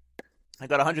 I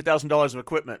got $100,000 of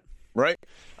equipment. Right?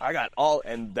 I got all,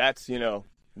 and that's,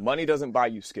 money doesn't buy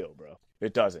you skill, bro.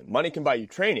 It doesn't. Money can buy you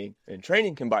training, and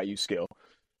training can buy you skill.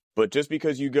 But just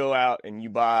because you go out and you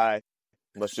buy,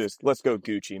 let's go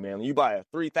Gucci, man. You buy a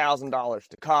 $3,000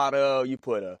 Staccato, you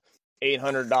put a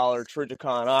 $800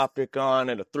 Trijicon optic on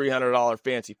it, a $300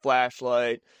 fancy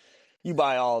flashlight. You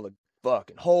buy all the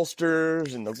fucking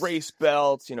holsters and the race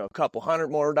belts, a couple $100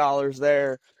 more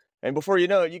there. And before you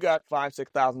know it, you got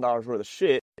 $5,000-$6,000 worth of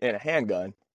shit and a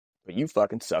handgun. But you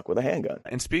fucking suck with a handgun.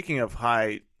 And speaking of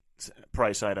high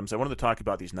price items, I wanted to talk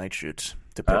about these night shoots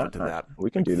to pivot to that. We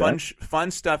can do that.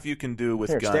 Fun stuff you can do with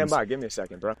guns. Stand by. Give me a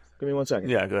second, bro. Give me 1 second.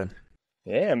 Yeah, good.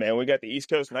 Yeah, man. We got the East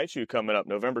Coast Night Shoot coming up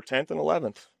November 10th and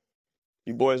 11th.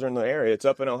 You boys are in the area. It's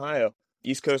up in Ohio.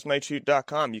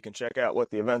 EastCoastNightShoot.com. You can check out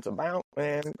what the event's about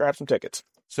and grab some tickets.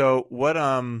 So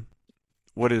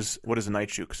what is a night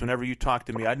shoot? Because whenever you talked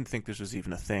to me, I didn't think this was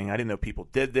even a thing. I didn't know people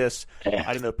did this. I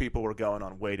didn't know people were going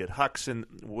on weighted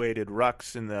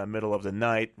rucks in the middle of the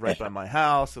night right by my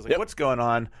house. I was like, what's going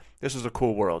on? This is a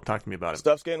cool world. Talk to me about it.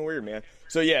 Stuff's getting weird, man.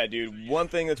 So yeah, dude, one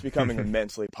thing that's becoming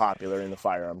immensely popular in the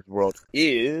firearms world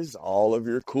is all of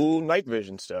your cool night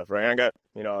vision stuff, right? I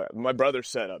got, my brother's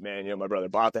setup, man. My brother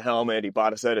bought the helmet. He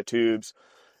bought a set of tubes.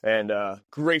 And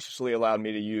graciously allowed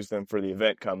me to use them for the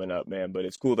event coming up, man. But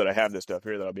it's cool that I have this stuff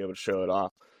here that I'll be able to show it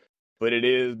off. But it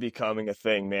is becoming a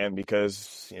thing, man,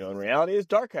 because, in reality, it's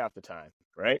dark half the time,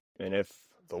 right? And if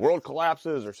the world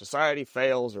collapses or society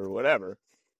fails or whatever,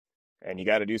 and you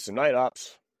got to do some night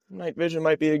ops, night vision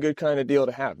might be a good kind of deal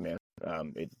to have, man.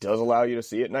 It does allow you to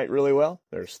see at night really well.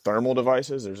 There's thermal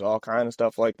devices. There's all kind of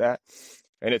stuff like that.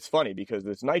 And it's funny because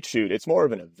this night shoot, it's more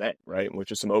of an event, right,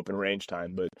 which is some open range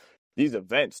time. But these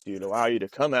events, dude, allow you to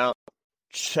come out,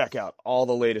 check out all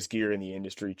the latest gear in the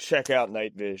industry, check out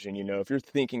night vision. If you're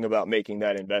thinking about making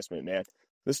that investment, man,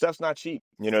 this stuff's not cheap.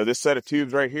 This set of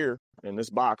tubes right here in this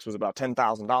box was about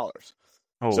 $10,000.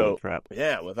 Holy crap.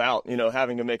 Yeah, without,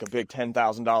 having to make a big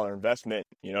 $10,000 investment,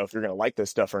 if you're going to like this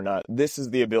stuff or not, this is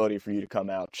the ability for you to come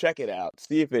out, check it out,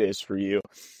 see if it is for you,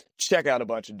 check out a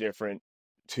bunch of different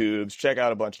tubes, check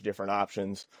out a bunch of different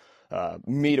options.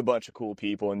 Meet a bunch of cool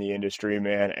people in the industry,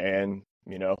 man. And,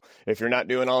 if you're not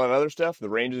doing all that other stuff, the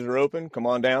ranges are open. Come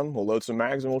on down. We'll load some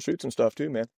mags and we'll shoot some stuff too,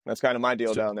 man. That's kind of my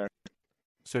deal down there.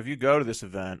 So if you go to this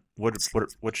event, what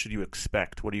should you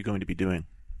expect? What are you going to be doing?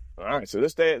 All right. So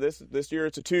this year,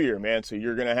 it's a 2-year, man. So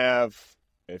you're going to have,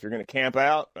 if you're going to camp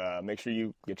out, make sure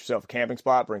you get yourself a camping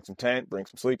spot, bring some tent, bring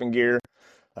some sleeping gear.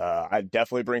 I'd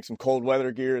definitely bring some cold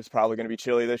weather gear. It's probably going to be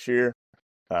chilly this year.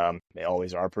 They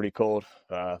always are pretty cold.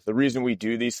 The reason we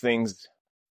do these things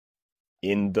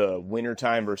in the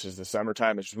wintertime versus the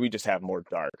summertime is we just have more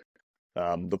dark.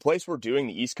 The place we're doing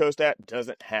the East Coast at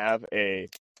doesn't have you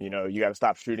got to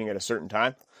stop shooting at a certain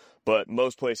time, but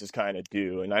most places kind of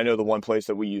do. And I know the one place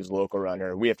that we use local around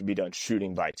here, we have to be done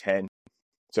shooting by 10.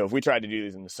 So if we tried to do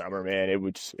these in the summer, man, it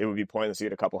would be pointless to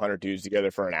get a couple hundred dudes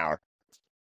together for an hour.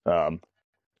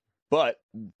 But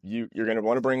you're going to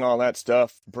want to bring all that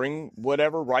stuff. Bring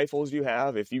whatever rifles you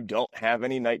have. If you don't have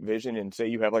any night vision and say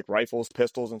you have like rifles,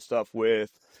 pistols and stuff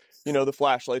with, the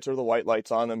flashlights or the white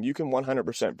lights on them, you can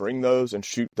 100% bring those and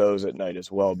shoot those at night as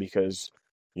well. Because,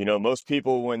 most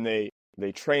people, when they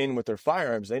train with their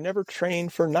firearms, they never train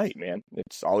for night, man.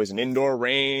 It's always an indoor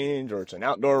range or it's an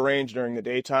outdoor range during the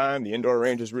daytime. The indoor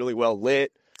range is really well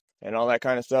lit and all that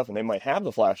kind of stuff. And they might have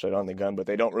the flashlight on the gun, but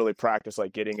they don't really practice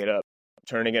like getting it up,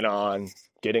 turning it on,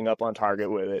 getting up on target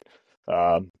with it.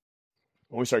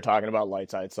 When we start talking about light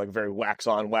sight, it's like a very wax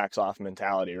on, wax off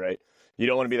mentality, right? You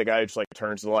don't want to be the guy who just like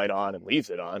turns the light on and leaves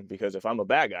it on, because if I'm a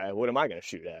bad guy, what am I going to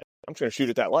shoot at? I'm just going to shoot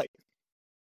at that light.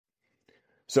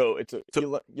 So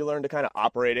you learn to kind of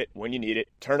operate it when you need it,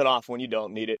 turn it off when you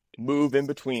don't need it, move in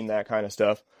between that kind of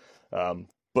stuff.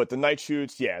 But the night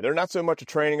shoots, yeah, they're not so much a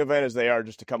training event as they are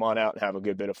just to come on out and have a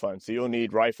good bit of fun. So you'll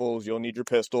need rifles, you'll need your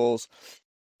pistols.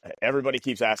 Everybody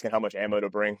keeps asking how much ammo to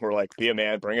bring. We're like, be a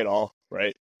man, bring it all,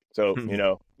 right? So,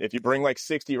 if you bring like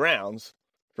 60 rounds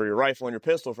for your rifle and your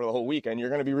pistol for the whole weekend, you're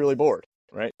going to be really bored,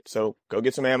 right? So go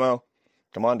get some ammo,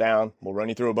 come on down. We'll run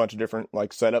you through a bunch of different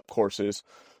like setup courses.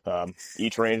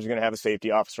 Each range is going to have a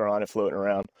safety officer on it floating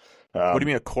around. What do you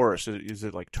mean a course? Is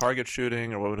it like target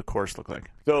shooting, or what would a course look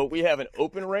like? So we have an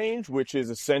open range, which is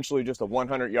essentially just a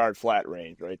 100-yard flat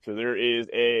range, right? So there is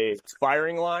a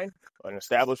firing line, an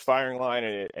established firing line,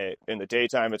 and in the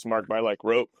daytime it's marked by like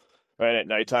rope. Right, at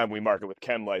nighttime we mark it with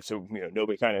chem lights, so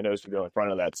nobody kind of knows to go in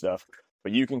front of that stuff.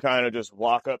 But you can kind of just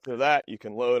walk up to that. You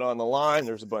can load on the line.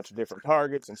 There's a bunch of different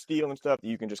targets and steel and stuff that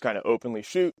you can just kind of openly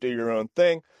shoot, do your own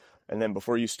thing. And then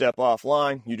before you step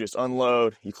offline, you just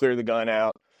unload, you clear the gun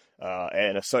out,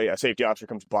 and a safety officer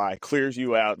comes by, clears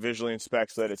you out, visually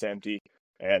inspects that it's empty,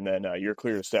 and then you're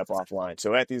clear to step offline.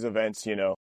 So at these events,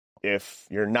 if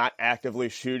you're not actively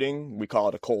shooting, we call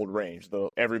it a cold range,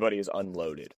 though everybody is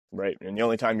unloaded, right? And the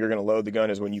only time you're going to load the gun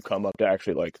is when you come up to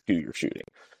actually like do your shooting.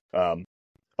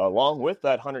 Along with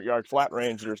that 100-yard flat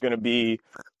range, there's going to be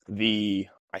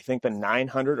I think the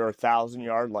 900 or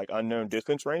 1,000-yard like unknown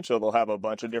distance range. So they'll have a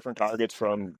bunch of different targets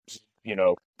from,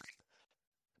 4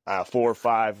 or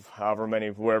 5, however many,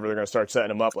 wherever they're going to start setting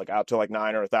them up, like out to like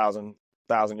 900 or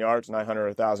 1,000 yards, 900 or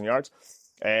 1,000 yards.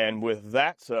 And with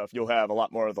that stuff, you'll have a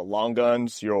lot more of the long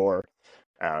guns, you want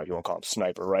to call them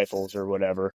sniper rifles or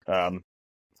whatever.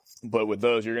 But with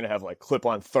those, you're going to have like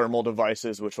clip-on thermal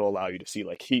devices, which will allow you to see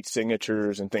like heat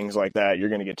signatures and things like that. You're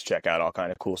going to get to check out all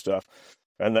kind of cool stuff.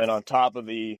 And then on top of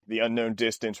the unknown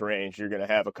distance range, you're going to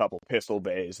have a couple pistol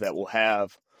bays that will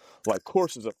have like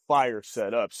courses of fire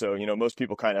set up. So, most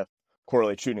people kind of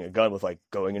correlate shooting a gun with like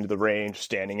going into the range,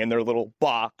 standing in their little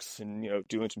box and,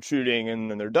 doing some shooting and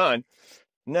then they're done.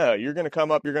 No, you're going to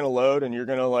come up, you're going to load, and you're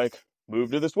going to like move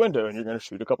to this window and you're going to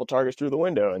shoot a couple targets through the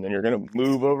window. And then you're going to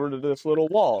move over to this little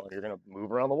wall and you're going to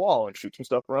move around the wall and shoot some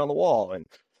stuff around the wall. And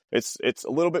it's a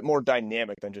little bit more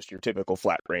dynamic than just your typical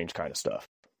flat range kind of stuff.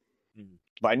 Mm-hmm.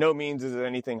 By no means is it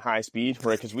anything high speed,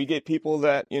 right? Because we get people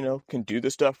that, can do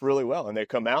this stuff really well and they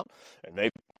come out and they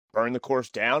burn the course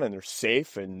down and they're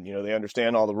safe and, they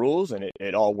understand all the rules and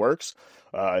it all works.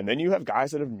 And then you have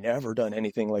guys that have never done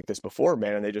anything like this before,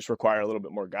 man, and they just require a little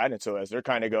bit more guidance. So as they're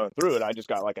kind of going through it, I just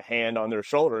got like a hand on their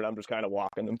shoulder and I'm just kind of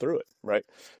walking them through it, right?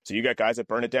 So you got guys that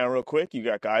burn it down real quick. You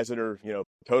got guys that are,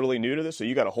 totally new to this. So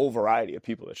you got a whole variety of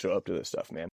people that show up to this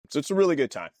stuff, man. So it's a really good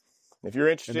time. If you're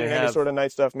interested in any sort of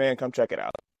night stuff, man, come check it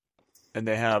out. And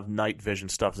they have night vision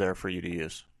stuff there for you to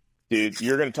use. Dude,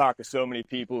 you're going to talk to so many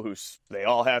people they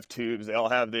all have tubes, they all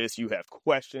have this. You have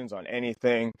questions on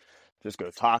anything, just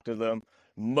go talk to them.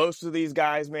 Most of these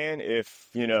guys, man,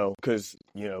 because,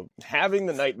 having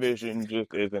the night vision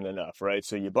just isn't enough, right?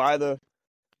 So you buy the,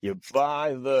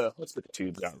 let's get the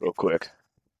tubes out real quick.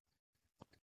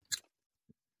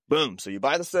 Boom. So you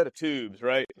buy the set of tubes,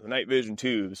 right? The night vision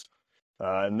tubes.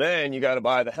 And then you got to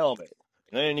buy the helmet.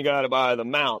 And then you got to buy the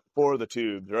mount for the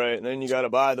tubes, right? And then you got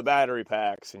to buy the battery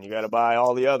packs and you got to buy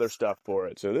all the other stuff for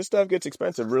it. So this stuff gets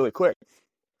expensive really quick.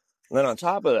 And then on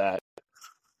top of that,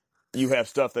 you have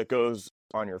stuff that goes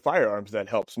on your firearms that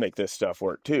helps make this stuff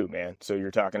work too, man. So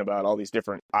you're talking about all these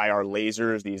different IR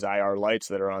lasers, these IR lights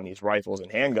that are on these rifles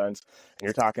and handguns. And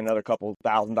you're talking another couple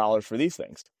 $1,000s for these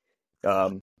things.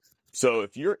 So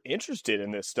if you're interested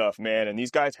in this stuff, man, and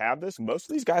these guys have this, most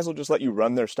of these guys will just let you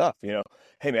run their stuff.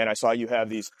 Hey, man, I saw you have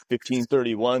these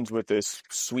 1531s with this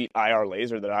sweet IR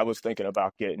laser that I was thinking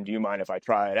about getting. Do you mind if I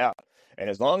try it out? And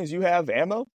as long as you have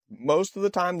ammo, most of the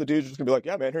time the dude's just going to be like,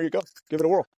 yeah, man, here you go. Give it a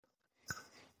whirl.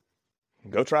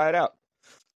 Go try it out.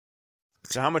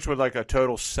 So how much would like a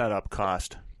total setup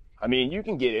cost? I mean, you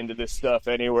can get into this stuff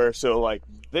anywhere. So like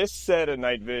this set of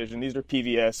night vision, these are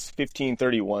PVS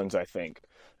 1531s, I think.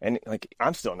 And like,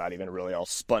 I'm still not even really all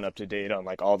spun up to date on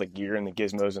like all the gear and the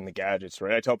gizmos and the gadgets,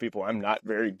 right? I tell people I'm not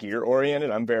very gear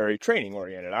oriented. I'm very training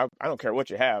oriented. I don't care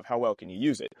what you have. How well can you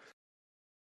use it?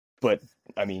 But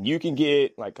I mean, you can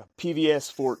get like a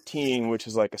PVS 14, which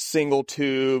is like a single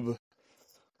tube.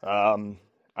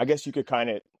 I guess you could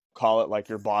kind of call it like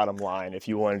your bottom line if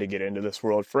you wanted to get into this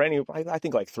world for I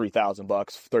think like $3,000,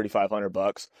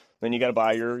 $3,500. Then you got to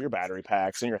buy your battery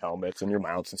packs and your helmets and your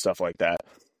mounts and stuff like that.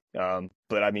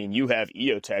 But I mean, you have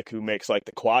EOTech who makes like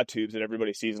the quad tubes that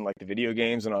everybody sees in like the video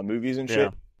games and on movies and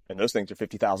shit, and those things are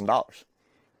 $50,000.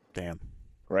 Damn.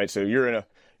 Right, so you're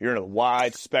in a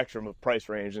wide spectrum of price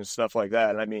range and stuff like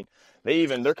that. And I mean,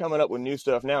 they're coming up with new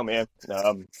stuff now, man.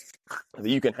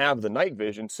 You can have the night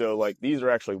vision. So like these are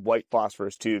actually white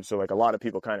phosphorus tubes. So like a lot of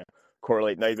people kind of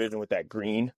correlate night vision with that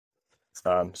green.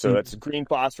 So it's green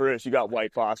phosphorus. You got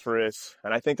white phosphorus,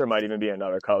 and I think there might even be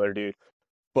another color, dude.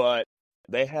 But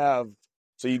they have,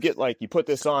 so you get like, you put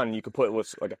this on and you can put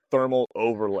what's like a thermal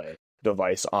overlay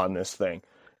device on this thing.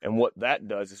 And what that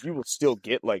does is you will still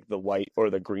get like the white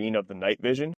or the green of the night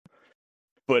vision.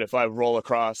 But if I roll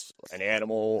across an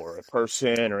animal or a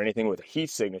person or anything with a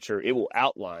heat signature, it will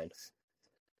outline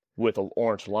with an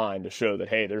orange line to show that,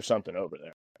 hey, there's something over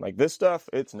there. Like this stuff,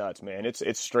 it's nuts, man.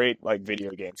 It's straight like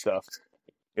video game stuff.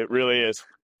 It really is.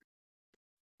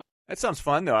 That sounds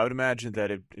fun, though. I would imagine that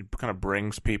it kind of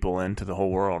brings people into the whole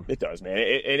world. It does, man.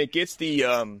 And it gets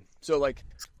the, so like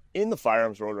in the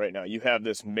firearms world right now, you have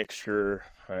this mixture.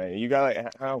 You got, like,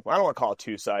 I don't want to call it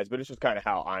two sides, but it's just kind of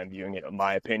how I'm viewing it,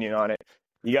 my opinion on it.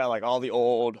 You got like all the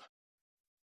older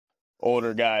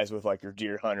guys with like your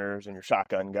deer hunters and your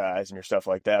shotgun guys and your stuff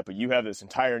like that. But you have this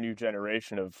entire new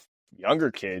generation of younger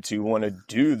kids who want to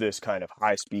do this kind of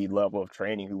high speed level of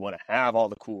training, who want to have all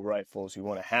the cool rifles, who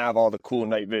want to have all the cool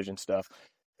night vision stuff.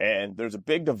 And there's a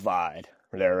big divide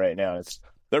there right now.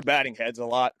 They're batting heads a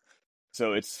lot.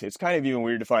 So it's kind of even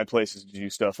weird to find places to do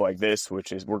stuff like this,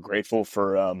 which is, we're grateful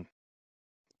for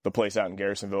the place out in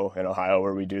Garrisonville in Ohio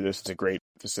where we do this. It's a great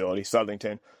facility,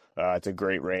 Southington. It's a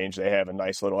great range. They have a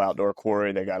nice little outdoor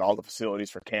quarry. They got all the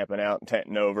facilities for camping out and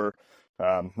tenting over.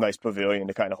 Nice pavilion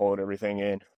to kind of hold everything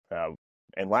in.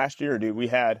 And last year, dude, we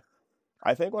had,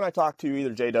 I think when I talked to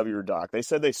either JW or Doc, they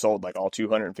said they sold like all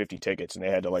 250 tickets and they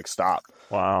had to like stop.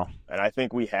 Wow. And I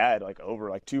think we had like over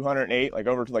like 208, like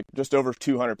over like just over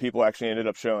 200 people actually ended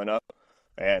up showing up.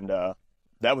 And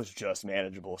that was just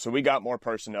manageable. So we got more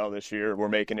personnel this year. We're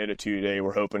making it a 2-day.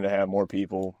 We're hoping to have more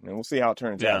people, and we'll see how it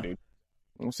turns out, dude.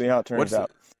 We'll see how it turns out.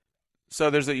 So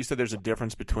you said there's a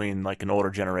difference between like an older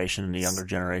generation and the younger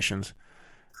generations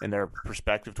and their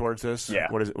perspective towards this? Yeah.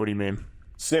 What do you mean?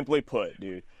 Simply put,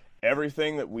 dude,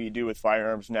 everything that we do with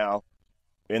firearms now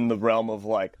in the realm of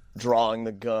like drawing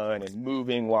the gun and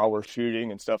moving while we're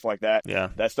shooting and stuff like that,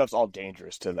 that stuff's all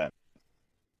dangerous to them.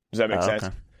 Does that make sense?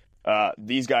 Okay.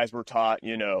 These guys were taught,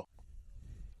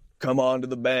 come onto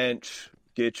the bench,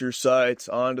 get your sights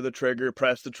onto the trigger,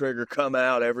 press the trigger, come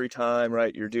out every time,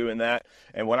 right? You're doing that.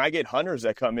 And when I get hunters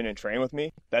that come in and train with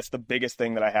me, that's the biggest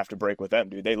thing that I have to break with them,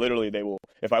 dude. They will,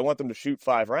 if I want them to shoot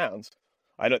 5 rounds,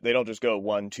 they don't just go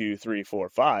 1, 2, 3, 4,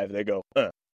 5. They go,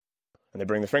 and they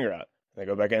bring the finger out. They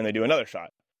go back in and they do another shot.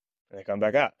 And they come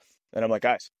back out. And I'm like,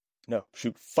 guys, no,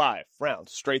 shoot 5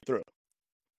 rounds straight through.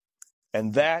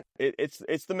 And that,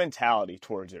 it's the mentality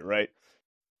towards it, right?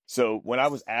 So when I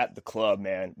was at the club,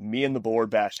 man, me and the board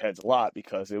bashed heads a lot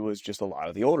because it was just a lot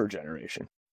of the older generation.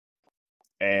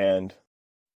 And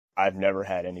I've never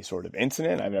had any sort of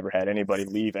incident. I've never had anybody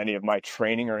leave any of my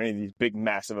training or any of these big,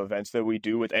 massive events that we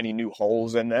do with any new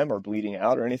holes in them or bleeding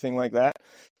out or anything like that.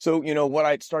 So, what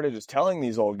I started just telling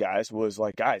these old guys was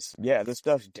like, guys, yeah, this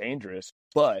stuff's dangerous,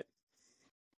 but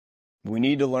we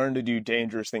need to learn to do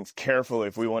dangerous things carefully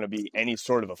if we want to be any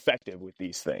sort of effective with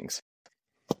these things.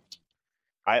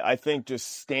 I think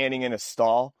just standing in a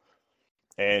stall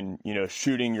and,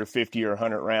 shooting your 50 or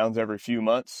 100 rounds every few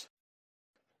months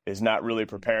is not really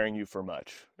preparing you for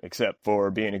much, except for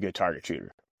being a good target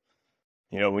shooter.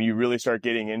 When you really start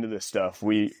getting into this stuff,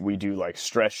 we do like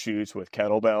stress shoots with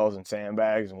kettlebells and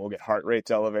sandbags, and we'll get heart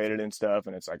rates elevated and stuff.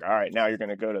 And it's like, all right, now you're going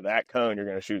to go to that cone. You're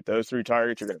going to shoot those 3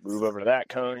 targets. You're going to move over to that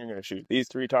cone. You're going to shoot these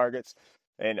 3 targets.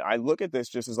 And I look at this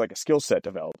just as like a skill set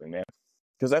developing, man,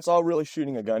 because that's all really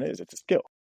shooting a gun is. It's a skill.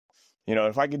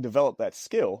 If I can develop that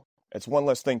skill, it's one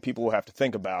less thing people will have to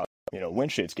think about, when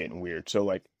shit's getting weird. So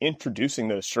like introducing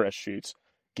those stress shoots,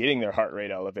 getting their heart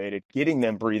rate elevated, getting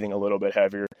them breathing a little bit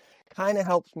heavier, kind of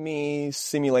helps me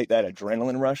simulate that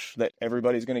adrenaline rush that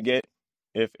everybody's going to get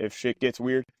if shit gets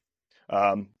weird.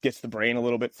 Gets the brain a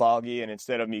little bit foggy, and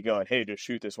instead of me going, hey, just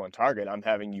shoot this one target, I'm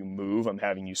having you move, I'm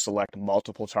having you select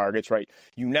multiple targets, right?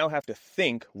 You now have to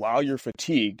think while you're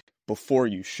fatigued before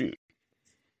you shoot.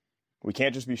 We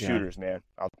can't just be shooters, man.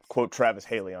 I'll quote Travis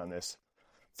Haley on this.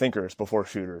 Thinkers before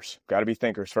shooters. Got to be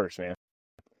thinkers first, man.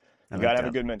 You got to have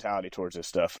a good mentality towards this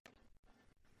stuff.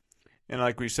 And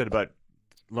like we said about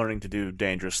learning to do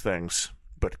dangerous things,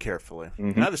 but carefully.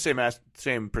 Mm-hmm. I have the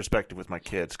same perspective with my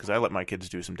kids, because I let my kids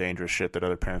do some dangerous shit that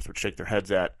other parents would shake their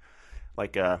heads at,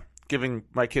 like giving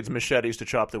my kids machetes to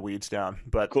chop the weeds down.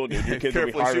 But cool, dude. Your kids will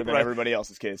be harder than everybody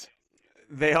else's kids.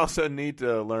 they also need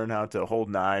to learn how to hold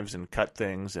knives and cut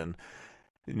things and,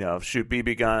 shoot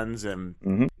BB guns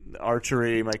and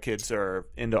archery. My kids are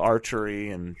into archery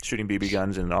and shooting BB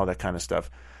guns and all that kind of stuff.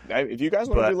 If you guys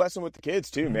want to do a lesson with the kids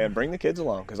too, man, bring the kids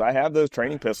along, because I have those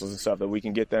training pistols and stuff that we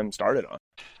can get them started on.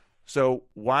 So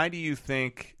why do you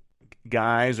think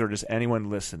guys, or just anyone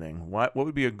listening, what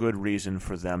would be a good reason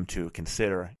for them to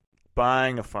consider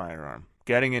buying a firearm,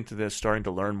 getting into this, starting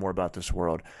to learn more about this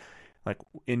world? Like,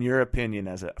 in your opinion,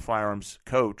 as a firearms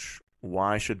coach,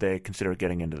 why should they consider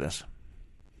getting into this?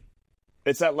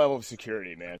 It's that level of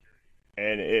security, man.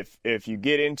 And if you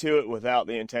get into it without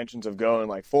the intentions of going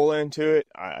like full into it,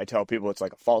 I tell people it's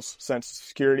like a false sense of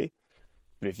security.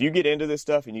 But if you get into this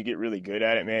stuff and you get really good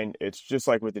at it, man, it's just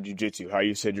like with the jiu-jitsu, how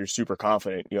you said you're super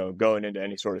confident, going into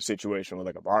any sort of situation with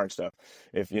like a bar and stuff.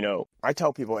 If, I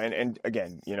tell people, and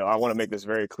again, I want to make this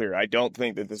very clear. I don't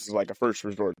think that this is like a first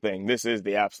resort thing. This is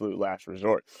the absolute last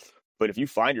resort. But if you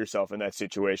find yourself in that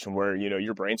situation where,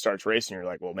 your brain starts racing, you're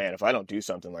like, well, man, if I don't do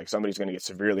something, like somebody's going to get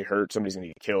severely hurt, somebody's going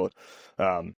to get killed.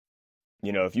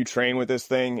 If you train with this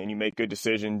thing and you make good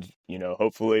decisions,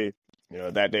 hopefully,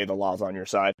 that day the law's on your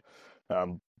side.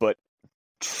 But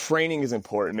training is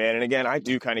important, man. And again, I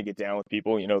do kind of get down with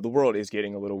people. The world is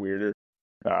getting a little weirder.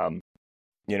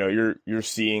 You're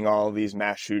seeing all of these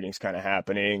mass shootings kind of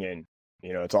happening, and,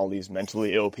 it's all these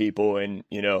mentally ill people. And,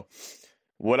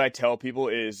 what I tell people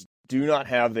is, do not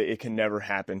have the "it can never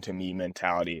happen to me"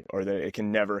 mentality, or the "it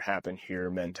can never happen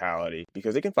here" mentality,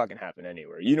 because it can fucking happen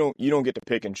anywhere. You don't get to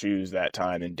pick and choose that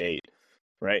time and date,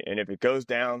 right? And if it goes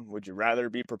down, would you rather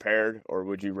be prepared, or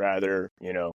would you rather,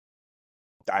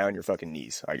 die on your fucking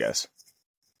knees, I guess?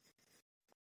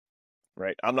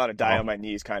 Right? I'm not a die on my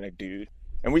knees kind of dude.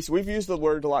 And we've used the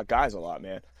word guys a lot,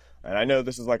 man. And I know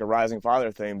this is like a rising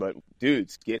father thing, but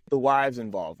dudes, get the wives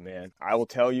involved, man. I will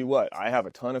tell you what, I have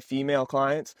a ton of female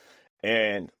clients,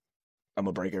 and I'm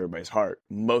going to break everybody's heart.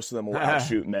 Most of them will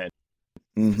outshoot men.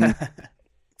 Mm-hmm.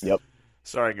 Yep.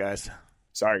 Sorry, guys.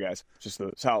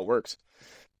 It's how it works.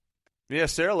 Yeah,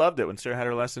 Sarah loved it. When Sarah had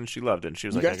her lesson, she loved it. And she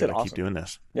was like, I got to keep doing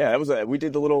this. Yeah, that was we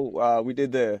did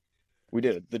the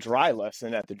dry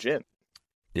lesson at the gym.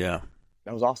 Yeah.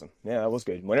 That was awesome. Yeah, that was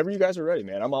good. Whenever you guys are ready,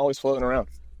 man, I'm always floating around.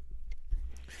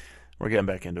 We're getting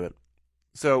back into it.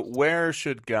 So where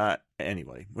should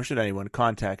anyone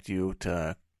contact you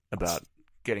about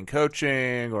getting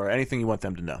coaching or anything you want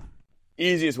them to know?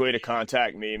 Easiest way to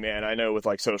contact me, man. I know with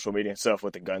like social media and stuff,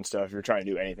 with the gun stuff, if you're trying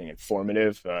to do anything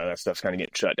informative, that stuff's kind of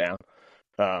getting shut down.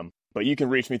 But you can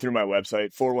reach me through my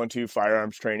website,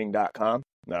 412firearmstraining.com.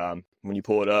 When you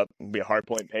pull it up, it'll be a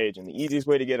Hardpoint page. And the easiest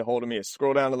way to get a hold of me is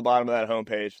scroll down to the bottom of that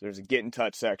homepage. There's a get in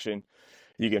touch section.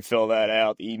 You can fill that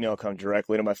out. The email comes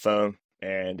directly to my phone.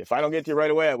 And if I don't get to you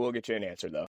right away, I will get you an answer,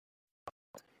 though.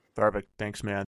 Perfect. Thanks, man.